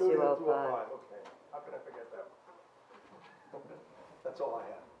 Studio 205. Okay. How can I forget that? That's all I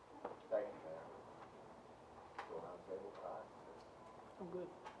have. Thank you, Mayor. Go on table 5. I'm good.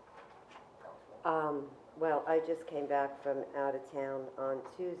 Well, I just came back from out of town on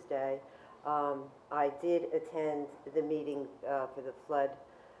Tuesday. I did attend the meeting for the flood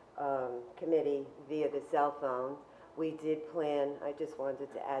committee via the cell phone. We did plan, I just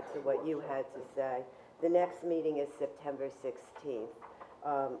wanted to add to what you had to say. The next meeting is September 16th.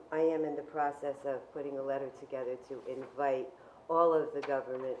 I am in the process of putting a letter together to invite all of the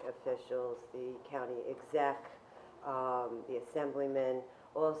government officials, the county exec, the assemblyman.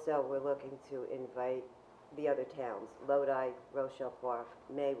 Also, we're looking to invite the other towns, Lodi, Rochelle Park,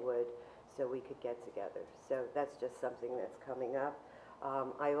 Maywood, so we could get together. So that's just something that's coming up.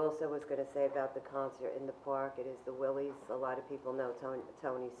 I also was going to say about the concert in the park, it is the Willies. A lot of people know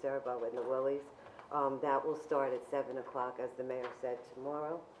Tony Serbo and the Willies. That will start at 7 o'clock, as the mayor said,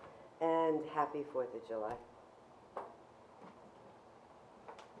 tomorrow. And happy 4th of July.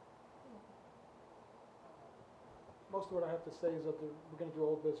 Most of what I have to say is that we're going to do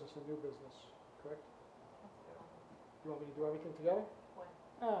old business and new business, correct? You want me to do everything together? When?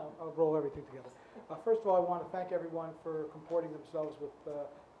 I'll roll everything together. First of all, I want to thank everyone for comporting themselves with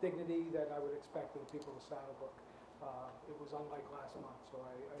dignity that I would expect of the people of Saddlebrook. It was unlike last month, so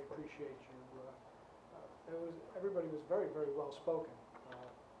I appreciate you. Everybody was very, very well spoken,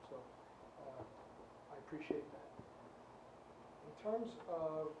 so I appreciate that. In terms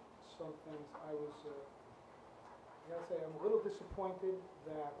of some things, I gotta say I'm a little disappointed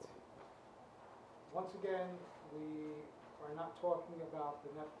that once again we are not talking about the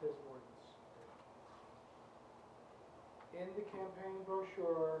nepotism ordinance. In the campaign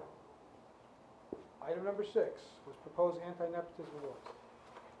brochure, item number 6 was proposed anti-nepotism laws.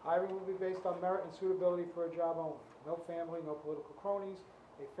 Hiring will be based on merit and suitability for a job only. No family, no political cronies,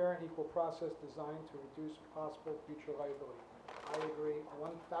 a fair and equal process designed to reduce possible future liability. I agree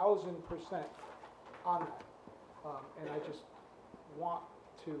 1,000% on that. And I just want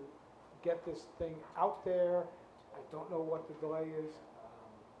to get this thing out there. I don't know what the delay is.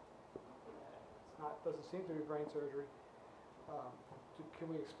 Doesn't seem to be brain surgery. Can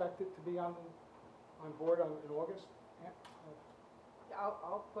we expect it to be on board in August? Yeah.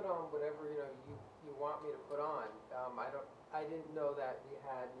 I'll put on whatever you want me to put on. I didn't know that we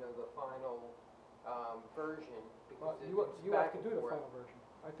had the final version because you have to do the final version.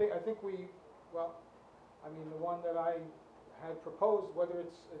 I think we the one that I had proposed, whether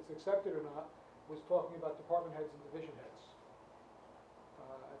it's accepted or not, was talking about department heads and division heads.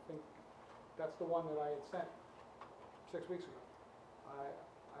 I think that's the one that I had sent 6 weeks ago. I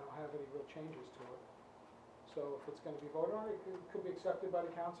don't have any real changes to it. So if it's going to be voted on, it could be accepted by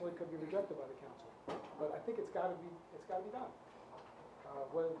the council, it could be rejected by the council. But I think it's got to be done.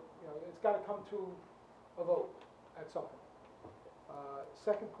 It's got to come to a vote at some point.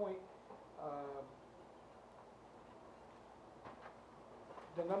 Second point,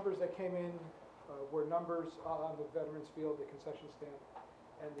 the numbers that came in were numbers on the Veterans Field, the concession stand,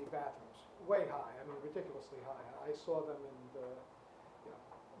 and the bathrooms. Way high, ridiculously high. I saw them and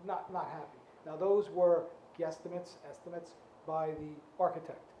not happy. Now those were estimates by the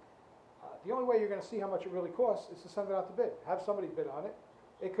architect. The only way you're going to see how much it really costs is to send it out to bid. Have somebody bid on it.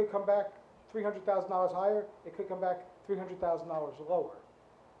 It could come back $300,000 higher. It could come back $300,000 lower.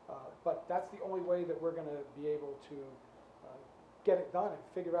 But that's the only way that we're going to be able to get it done and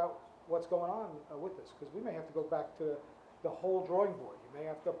figure out what's going on with this. Because we may have to go back to the whole drawing board. You may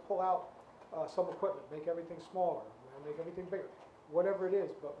have to pull out some equipment, make everything smaller, make everything bigger, whatever it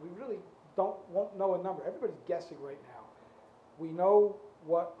is. But we really won't know a number. Everybody's guessing right now. We know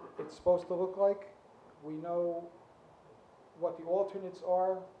what it's supposed to look like. We know what the alternates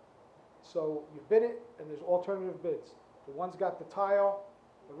are. So you bid it, and there's alternative bids. The one's got the tile,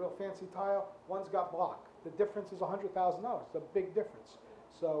 the real fancy tile. One's got block. The difference is $100,000. It's a big difference.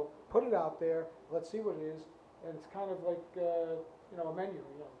 So put it out there. Let's see what it is. And it's kind of like a menu.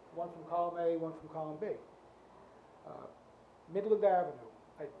 One from column A, one from column B. Midland Avenue.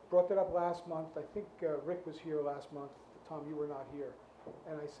 I brought that up last month. I think Rick was here last month. Tom, you were not here.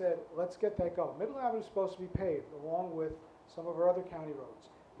 And I said, let's get that going. Midland Avenue is supposed to be paved along with some of our other county roads.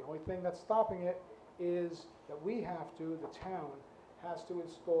 The only thing that's stopping it is that the town has to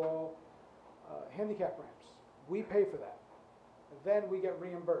install handicap ramps. We pay for that. And then we get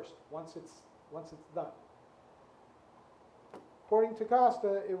reimbursed once it's done. According to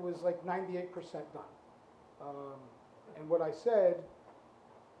Costa, it was like 98% done. And what I said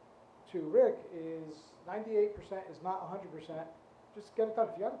to Rick is 98% is not 100%. Just get it done.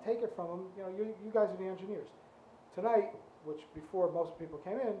 If you got to take it from them, you guys are the engineers. Tonight, which before most people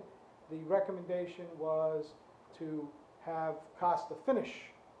came in, the recommendation was to have Costa finish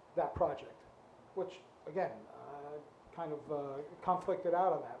that project, which again, kind of conflicted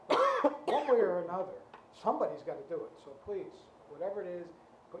out on that. But one way or another, somebody's got to do it. So please, whatever it is,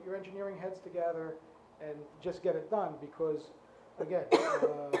 put your engineering heads together and just get it done because, again,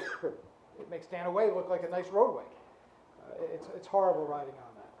 it makes Danaway look like a nice roadway. It's horrible riding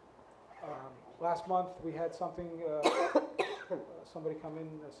on that. Last month, we had something, somebody come in,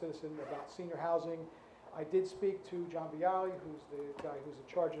 a citizen, about senior housing. I did speak to John Bialy, who's the guy who's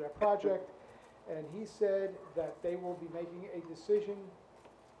in charge of that project, and he said that they will be making a decision,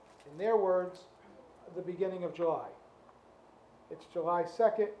 in their words, the beginning of July. It's July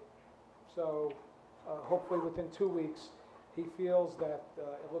 2nd, so hopefully within 2 weeks, he feels that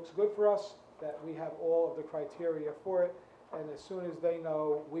it looks good for us, that we have all of the criteria for it, and as soon as they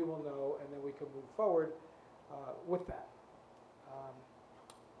know, we will know, and then we can move forward with that.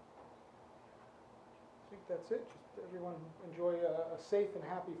 I think that's it. Just everyone enjoy a safe and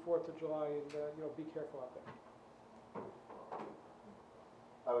happy 4th of July, and be careful out there.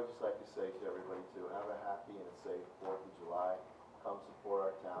 I would just like to say to everybody too, have a happy and a safe 4th of July. Come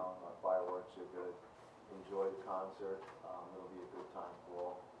support our town. Our fireworks are good. Enjoy the concert. It'll be a good time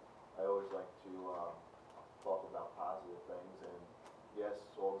for all. I always like to talk about positive things, and yes,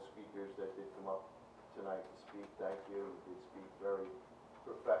 all the speakers that did come up tonight to speak, thank you. You did speak very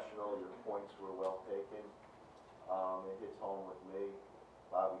professional. Your points were well taken. It hits home with me.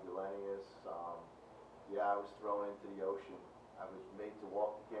 Bobby Delenius. Yeah, I was thrown into the ocean. I was made to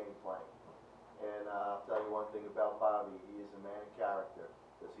walk the game plank. And I'll tell you one thing about Bobby. He is a man of character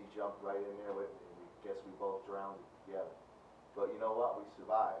because he jumped right in there with me. We guess we both drowned together. But you know what? We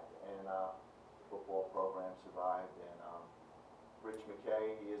survived. And the football program survived. And Rich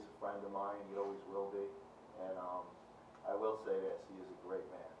McKay, he is a friend of mine. He always will be. And I will say this. He is a great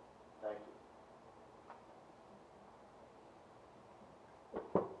man. Thank you.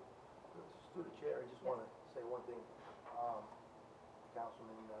 Through the chair, I just want to say one thing.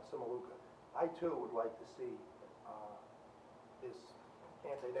 Councilman Simaluka, I too would like to see this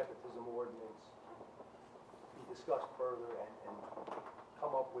anti-nepotism ordinance be discussed further and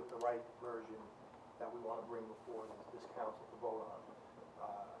come up with the right version that we want to bring before this council to vote on.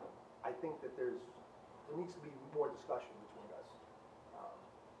 I think that there needs to be more discussion between us.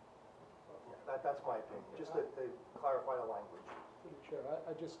 That's my opinion, just to clarify the language. Through the chair,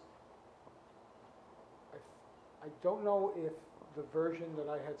 I don't know if the version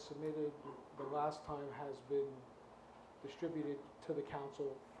that I had submitted the last time has been distributed to the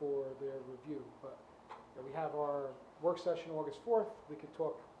council for their review, but we have our work session August 4th. We could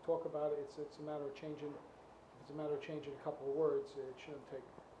talk about it. It's a matter of changing. If it's a matter of changing a couple of words, it shouldn't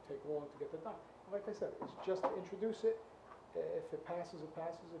take long to get that done. Like I said, it's just to introduce it. If it passes, it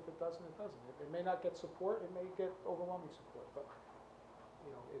passes. If it doesn't, it doesn't. It may not get support. It may get overwhelming support, but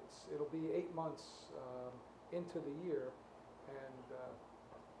it'll be 8 months into the year, and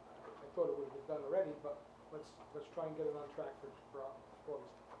I thought it would have been done already, but let's try and get it on track for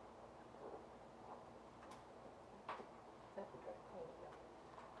August. Thank you.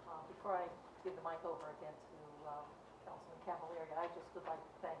 Before I give the mic over again to Councilman Camilleri, I just would like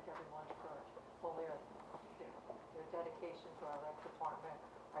to thank everyone for all their dedication to our rec department,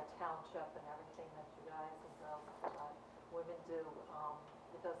 our township, and everything that you guys and girls, women do.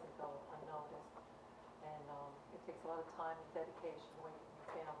 It doesn't go unnoticed. And it takes a lot of time and dedication away from your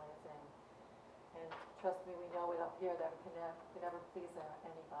families, and trust me, we know it up here that we can never please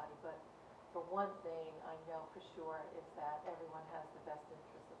anybody, but for one thing I know for sure is that everyone has the best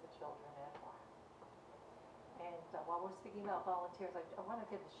interest of the children at heart. And while we're speaking about volunteers, I want to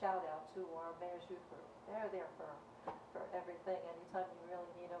give a shout out to our Mayor's Youth Group. They're there for everything. Anytime you really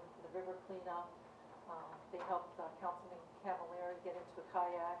need them for the river cleanup, they helped Councilman Camilleri get into a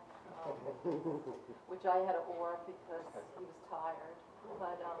kayak, which I had to oar because he was tired.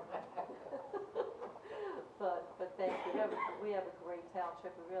 But thank you. We have a great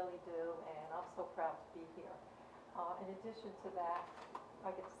township, we really do, and I'm so proud to be here. In addition to that,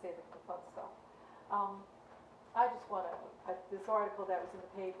 I get to say the fun stuff. I just want to, this article that was in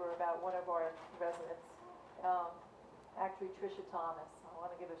the paper about one of our residents, actually Tricia Thomas, I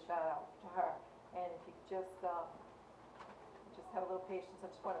want to give a shout out to her. And if you could just have a little patience, I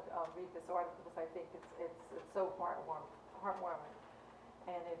just want to read this article because I think it's so heartwarming.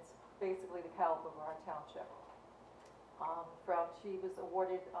 And it's basically the caliber of our township. She was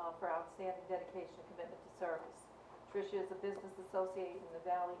awarded for outstanding dedication and commitment to service. Tricia is a business associate in the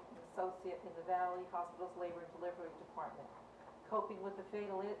Valley Hospital's Labor and Delivery Department. Coping with the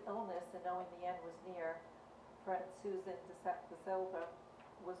fatal illness and knowing the end was near, friend Susan DeSilva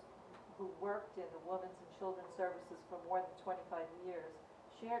who worked in the Women's and Children's Services for more than 25 years,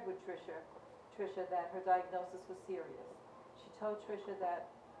 shared with Tricia Tricia that her diagnosis was serious. She told Tricia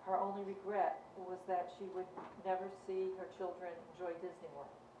that her only regret was that she would never see her children enjoy Disney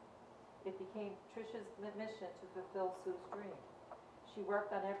World. It became Tricia's mission to fulfill Sue's dream. She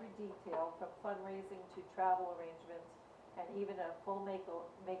worked on every detail, from fundraising to travel arrangements, and even a full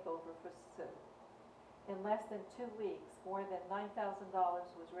makeover for Sue. In less than 2 weeks, more than $9,000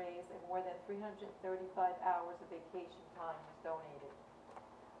 was raised and more than 335 hours of vacation time was donated.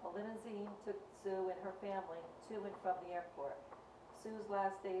 A limousine took Sue and her family to and from the airport. Sue's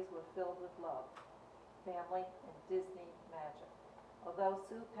last days were filled with love, family, and Disney magic. Although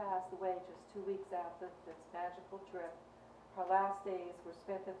Sue passed away just 2 weeks after this magical trip, her last days were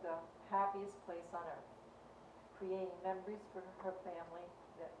spent at the happiest place on earth, creating memories for her family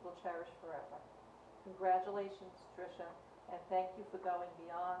that we'll cherish forever. Congratulations, Tricia, and thank you for going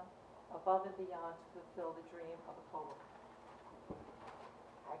above and beyond to fulfill the dream of a coworker.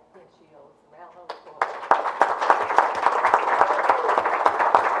 Acting Shields, round of applause.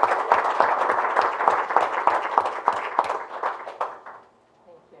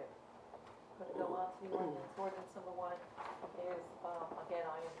 Thank you. Going to go on to the ordinance. Ordinance number 1 is, again,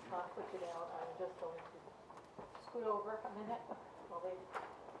 I am not putting it out. I'm just going to scoot over a minute while they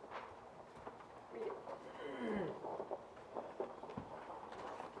read it.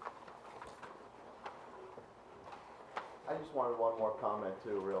 I just wanted one more comment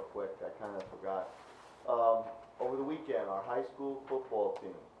too, real quick. I kind of forgot. Over the weekend, our high school football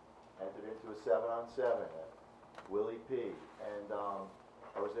team entered into a 7-on-7 at Willie P. And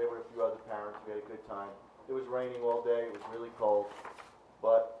I was there with a few other parents. We had a good time. It was raining all day. It was really cold.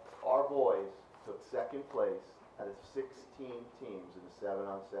 But our boys took second place out of 16 teams in the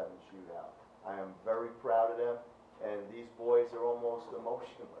 7-on-7 shootout. I am very proud of them. And these boys are almost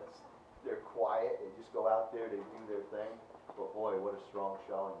emotionless. They're quiet, they just go out there, they do their thing, but boy, what a strong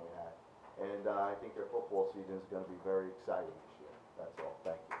showing they had. And I think their football season is going to be very exciting this year. That's all,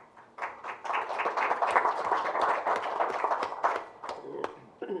 thank you.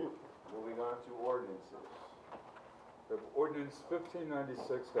 Moving on to ordinances. We have ordinance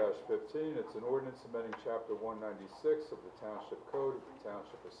 1596-15, it's an ordinance amending chapter 196 of the Township Code of the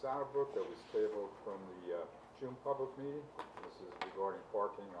Township of Southbrook that was tabled from the June public meeting. This is regarding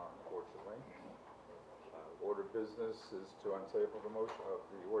parking on Orchard Lane. Order of business is to untable the motion of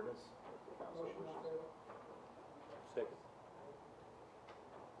the ordinance. If the council Motion wishes. on table. Second.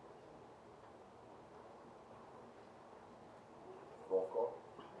 Roll call?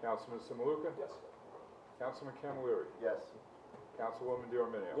 Councilman Samaluka? Yes. Councilman Camilleri? Yes. Councilwoman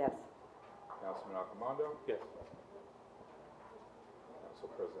Diorminio? Yes. Councilman Accomando? Yes. Council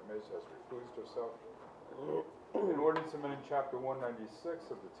President Mays has recused herself. An ordinance amending chapter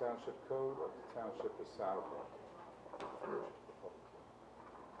 196 of the Township Code of the Township of Southbrook.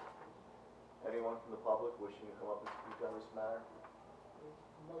 Anyone from the public wishing to come up and speak on this matter?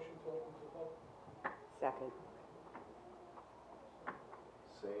 Motion to open to the public. Second.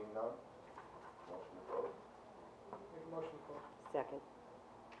 Seeing none? Motion to vote? Make a motion to close. Second.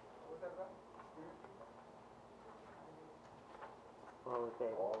 What was that about? All in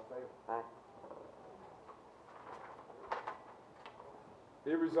favor? All in favor? Aye.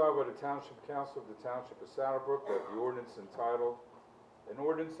 Be it resolved by the Township Council of the Township of Southbrook that the ordinance entitled, an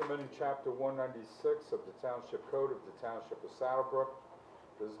ordinance amending chapter 196 of the Township Code of the Township of Southbrook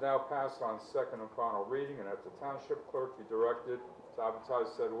is now passed on second and final reading, and that the Township Clerk be directed to advertise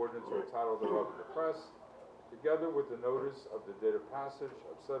said ordinance or title thereof in the press, together with the notice of the date of passage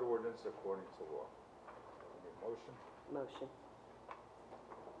of said ordinance according to law. Need a motion? Motion.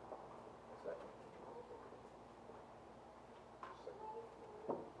 Second.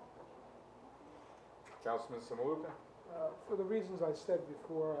 Councilman Samaluka? For the reasons I said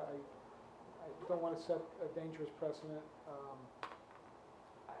before, I don't want to set a dangerous precedent.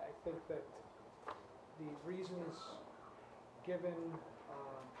 I think that the reasons given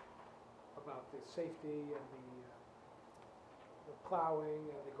about the safety and the plowing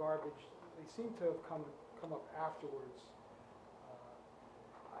and the garbage, they seem to have come up afterwards.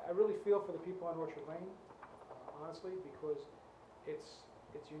 I really feel for the people on Orchard Lane, honestly, because it's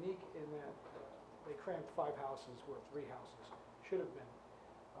unique in that they crammed 5 houses where 3 houses should have been.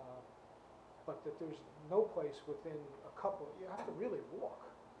 But that there's no place within a couple, you have to really walk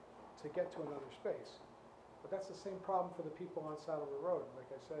to get to another space. But that's the same problem for the people on Saddleborough Road, like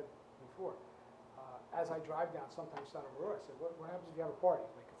I said before. As I drive down sometimes Saddleborough Road, I said, what happens if you have a party?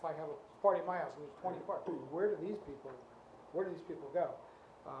 Like if I have a party at my house and there's 20 cars, where do these people go?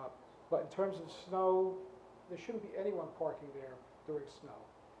 But in terms of snow, there shouldn't be anyone parking there during snow.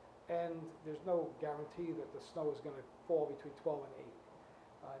 And there's no guarantee that the snow is going to fall between 12 and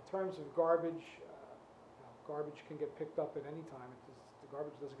In terms of garbage, garbage can get picked up at any time. The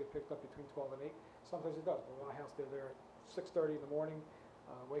garbage doesn't get picked up between 12 and 8. Sometimes it does, but at my house, they're there at 6:30 in the morning,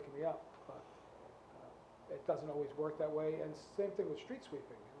 waking me up. But it doesn't always work that way. And same thing with street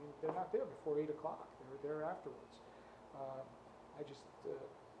sweeping. I mean, they're not there before 8 o'clock. They're there afterwards. I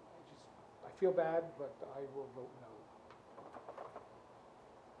feel bad, but I will vote no.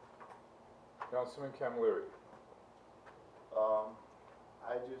 Councilman Camilleri.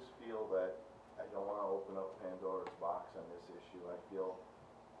 I just feel that I don't want to open up Pandora's box on this issue. I feel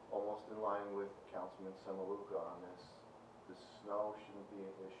almost in line with Councilman Samaluka on this. The snow shouldn't be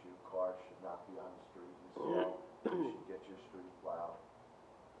an issue. Cars should not be on the street in snow. You should get your street plowed.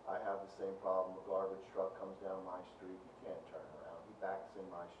 I have the same problem. A garbage truck comes down my street. He can't turn around. He backs in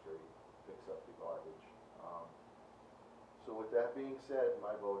my street, picks up the garbage. So with that being said,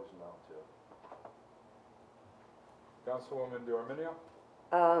 my vote is no too. Councilwoman D'Arminio.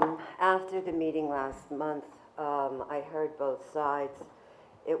 After the meeting last month, I heard both sides.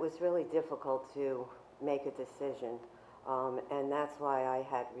 It was really difficult to make a decision, and that's why I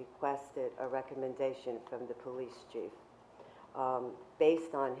had requested a recommendation from the police chief.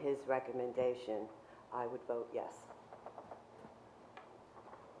 Based on his recommendation, I would vote yes.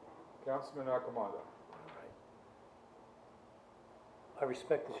 Councilman Accomando. I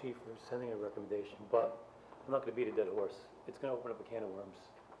respect the chief for sending a recommendation, but I'm not going to beat a dead horse. It's going to open up a can of worms.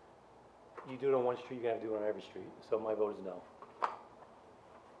 You do it on one street, you're going to have to do it on every street. So my vote is no.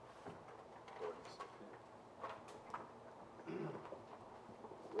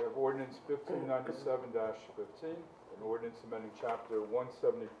 We have ordinance 1597-15, an ordinance amending chapter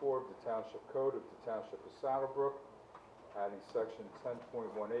 174 of the Township Code of the Township of Saddlebrook, adding section 10.18,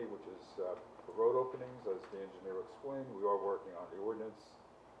 which is for road openings. As the engineer explained, we are working on the ordinance,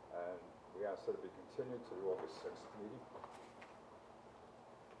 and we ask that it be continued to the August 6th meeting.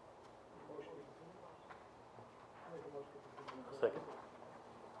 Second.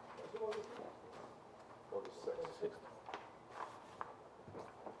 August 6th. Sixth.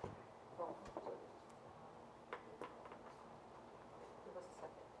 There was a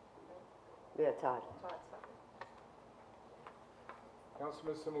second, right? Yeah, Todd. Todd second.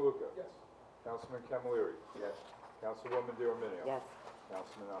 Councilman Samaluka. Yes. Councilman Camilleri. Yes. Councilwoman D'Arminio. Yes.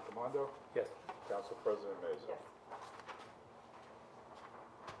 Councilman Accomando. Yes. Council President Meza. Yes.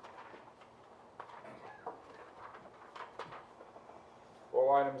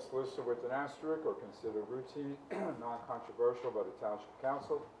 All items listed with an asterisk are considered routine, non-controversial by the Township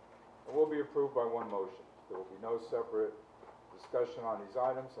Council, and will be approved by one motion. There will be no separate discussion on these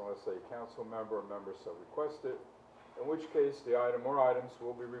items unless a council member or member so requested, in which case the item or items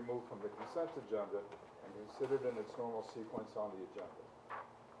will be removed from the consent agenda and considered in its normal sequence on the agenda.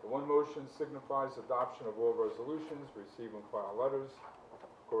 The one motion signifies adoption of all resolutions, receive and file letters,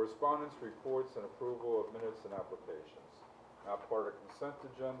 correspondence, reports, and approval of minutes and applications. Now, part of the consent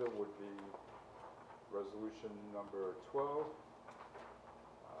agenda would be resolution number 12,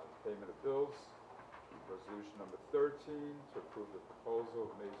 payment of bills. Resolution number 13, to approve the proposal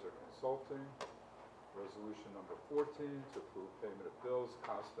of Mazer Consulting. Resolution number 14, to approve payment of bills,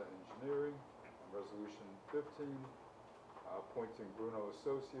 Costa Engineering. And resolution 15, appointing Bruno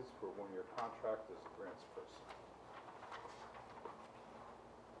Associates for a one-year contract as a grants person.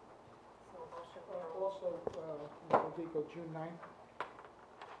 So motion Also, Mr. Dico, June 9th.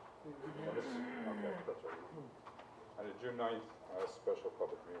 Okay, that's right. And the June 9th special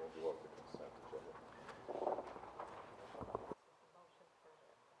public meeting will be off the consent agenda. Motion for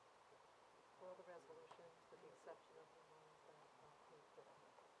all the resolutions, with the exception of the ones that need to.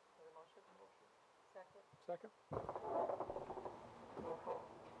 For the motion? Second? Second? Roll call.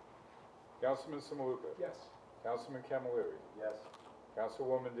 Councilman Samaluka. Yes. Councilman Camilleri. Yes.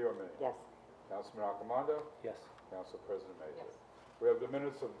 Councilwoman D'Arminio. Yes. Councilman Accomando. Yes. Council President Meza. Yes. We have the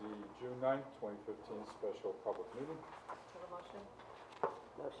minutes of the June 9th, 2015 special public meeting. For the motion?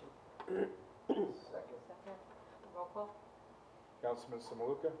 Motion. Second. Second? Roll call? Councilman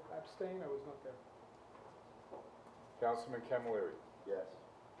Samaluka. Abstain, I was not there. Councilman Camilleri. Yes.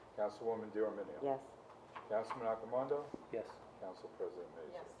 Councilwoman D'Arminio. Yes. Councilman Accomando. Yes. Council President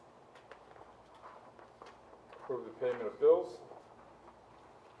Meza. Yes. Approve the payment of bills.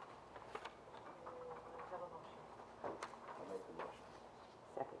 Have a motion. I'll make the motion.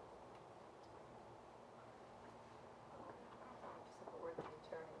 Second. Just have a word with the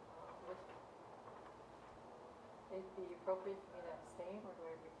attorney. Would it be appropriate for me to abstain, or do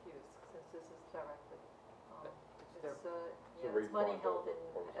I recuse, since this is directly? It's money held in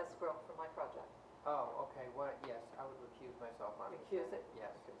escrow for my project. Oh, okay, well, yes, I would recuse myself on this. Recuse it?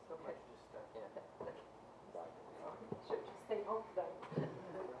 Yes, Okay. let's just, yeah. Should just stay home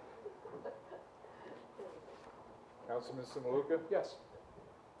tonight. Councilman Simaluka? Yes.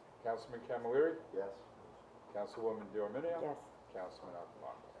 Councilman Camilleri? Yes. Councilwoman Diorminio? Yes. Councilman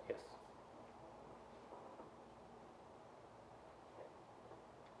Altamont? Yes.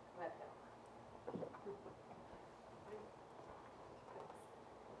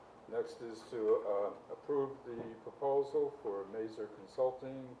 Next is to approve the proposal for Mazer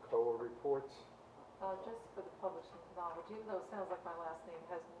Consulting COA report. Just for the public's knowledge, even though it sounds like my last name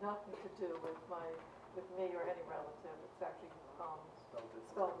has nothing to do with me or any relative, it's actually spelled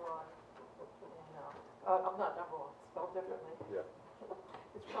wrong. I'm not number one, it's spelled differently. Yeah.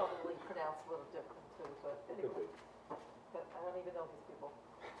 It's probably pronounced a little different too, but Could anyway, be. but I don't even know these people.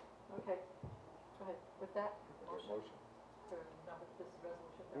 Okay, go ahead. With that, motion Motion? for this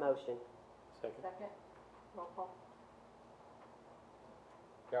resolution. Motion. Second. Second, roll call.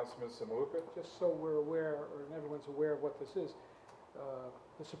 Councilman Simaluka? Just so we're aware, or everyone's aware of what this is,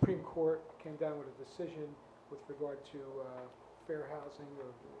 the Supreme Court came down with a decision with regard to fair housing or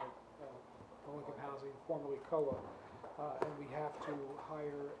low-income housing, formerly COA, and we have to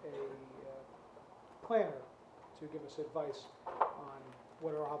hire a planner to give us advice on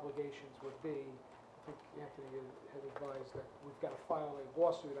what our obligations would be. I think Anthony had advised that we've got to file a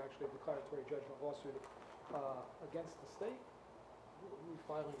lawsuit, actually a declaratory judgment lawsuit, against the state. Who are we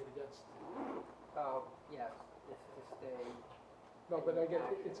filing it against? Yes, it's to stay. No, but I get,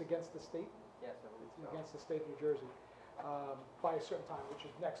 it's against the state? Yes, I believe It's so. against the state of New Jersey, by a certain time, which is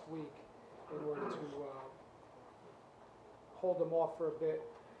next week, in order to hold them off for a bit,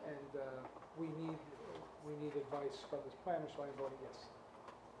 and we need advice from this planner, so I'm voting yes.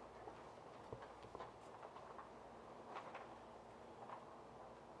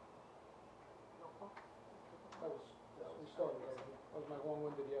 Roll call. We started, that was my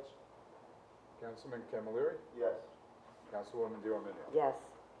long-winded yes. Councilman Camilleri? Yes. Councilwoman Diorminio? Yes.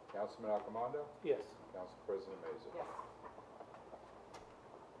 Councilman Altamont? Yes. Council President Mazer? Yes.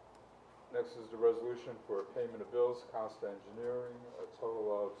 Next is the resolution for payment of bills, Costa Engineering, a total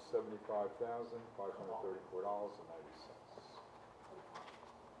of $75,534.90.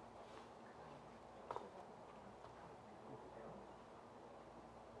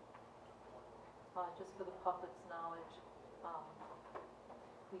 Just for the public's knowledge,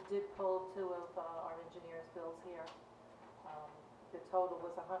 we did pull two of our engineers' bills here. The total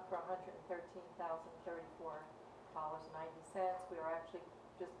was for $113,034.90. We are actually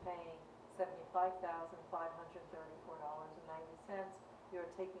just paying $75,534.90. We are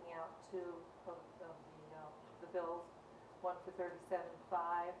taking out two of the bills, one for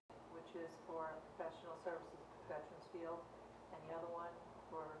 $37,500, which is for professional services, Veterans Field, and the other one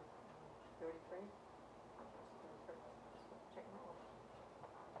for 33. Check them out.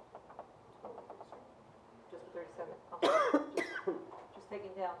 Just for 37. Just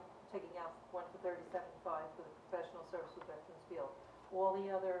taking out one for 37.5 for the professional services Veterans Field. All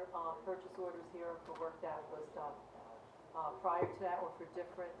the other purchase orders here for work that was done prior to that or for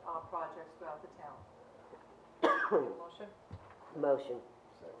different projects throughout the town. Motion? Motion.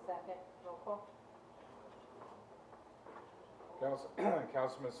 Second. Roll call.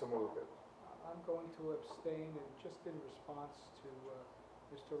 Councilman Simaluka? I'm going to abstain, and just in response to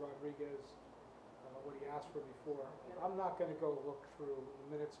Mr. Rodriguez, what he asked for before, I'm not going to go look through the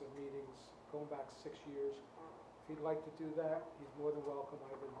minutes of meetings going back 6 years. If he'd like to do that, he's more than welcome.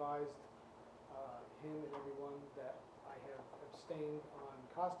 I've advised him and everyone that I have abstained on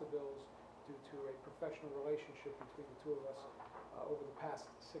Costa bills due to a professional relationship between the two of us over the past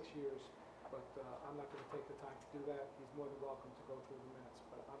 6 years. But I'm not going to take the time to do that. He's more than welcome to go through the minutes,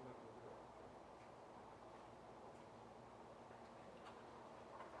 but I'm not going to do that.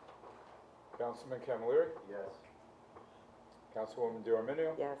 Councilman Camilleri? Yes. Councilwoman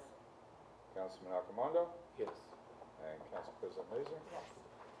Diorminio? Yes. Councilman Altamont? Yes. And Council President Mazer? Yes.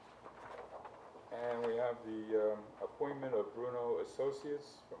 And we have the appointment of Bruno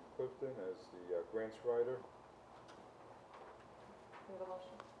Associates from Clifton as the grants writer. Do you have a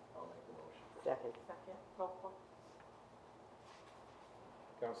motion? I'll make the motion. Second. Second. Roll call.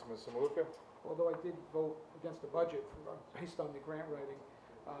 Councilman Simaluka? Although I did vote against the budget based on the grant writing,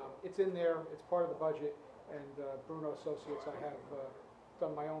 it's in there, it's part of the budget, and Bruno Associates, I have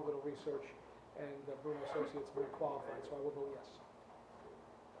done my own little research, and Bruno Associates are very qualified, so I will vote yes.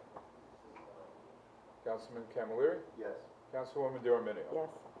 Councilman Camilleri? Yes. Councilwoman Diorminio? Yes.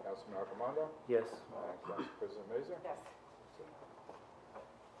 Councilman Altamont? Yes. And Council President Mazer? Yes.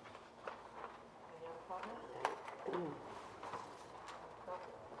 Any other comments?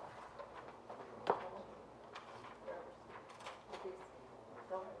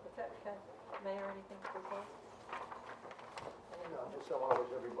 No, what's that, Ken? Mayor, anything to report? Just I want to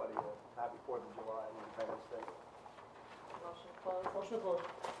wish everybody a happy 4th of July and Independence Day. motion to close? Motion to close.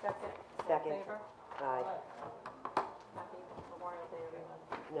 Second? All in Second. favor? Aye. Happy Memorial Day, everyone.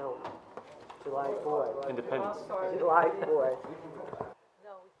 No, July 4th. Independence. Oh, sorry. July 4th.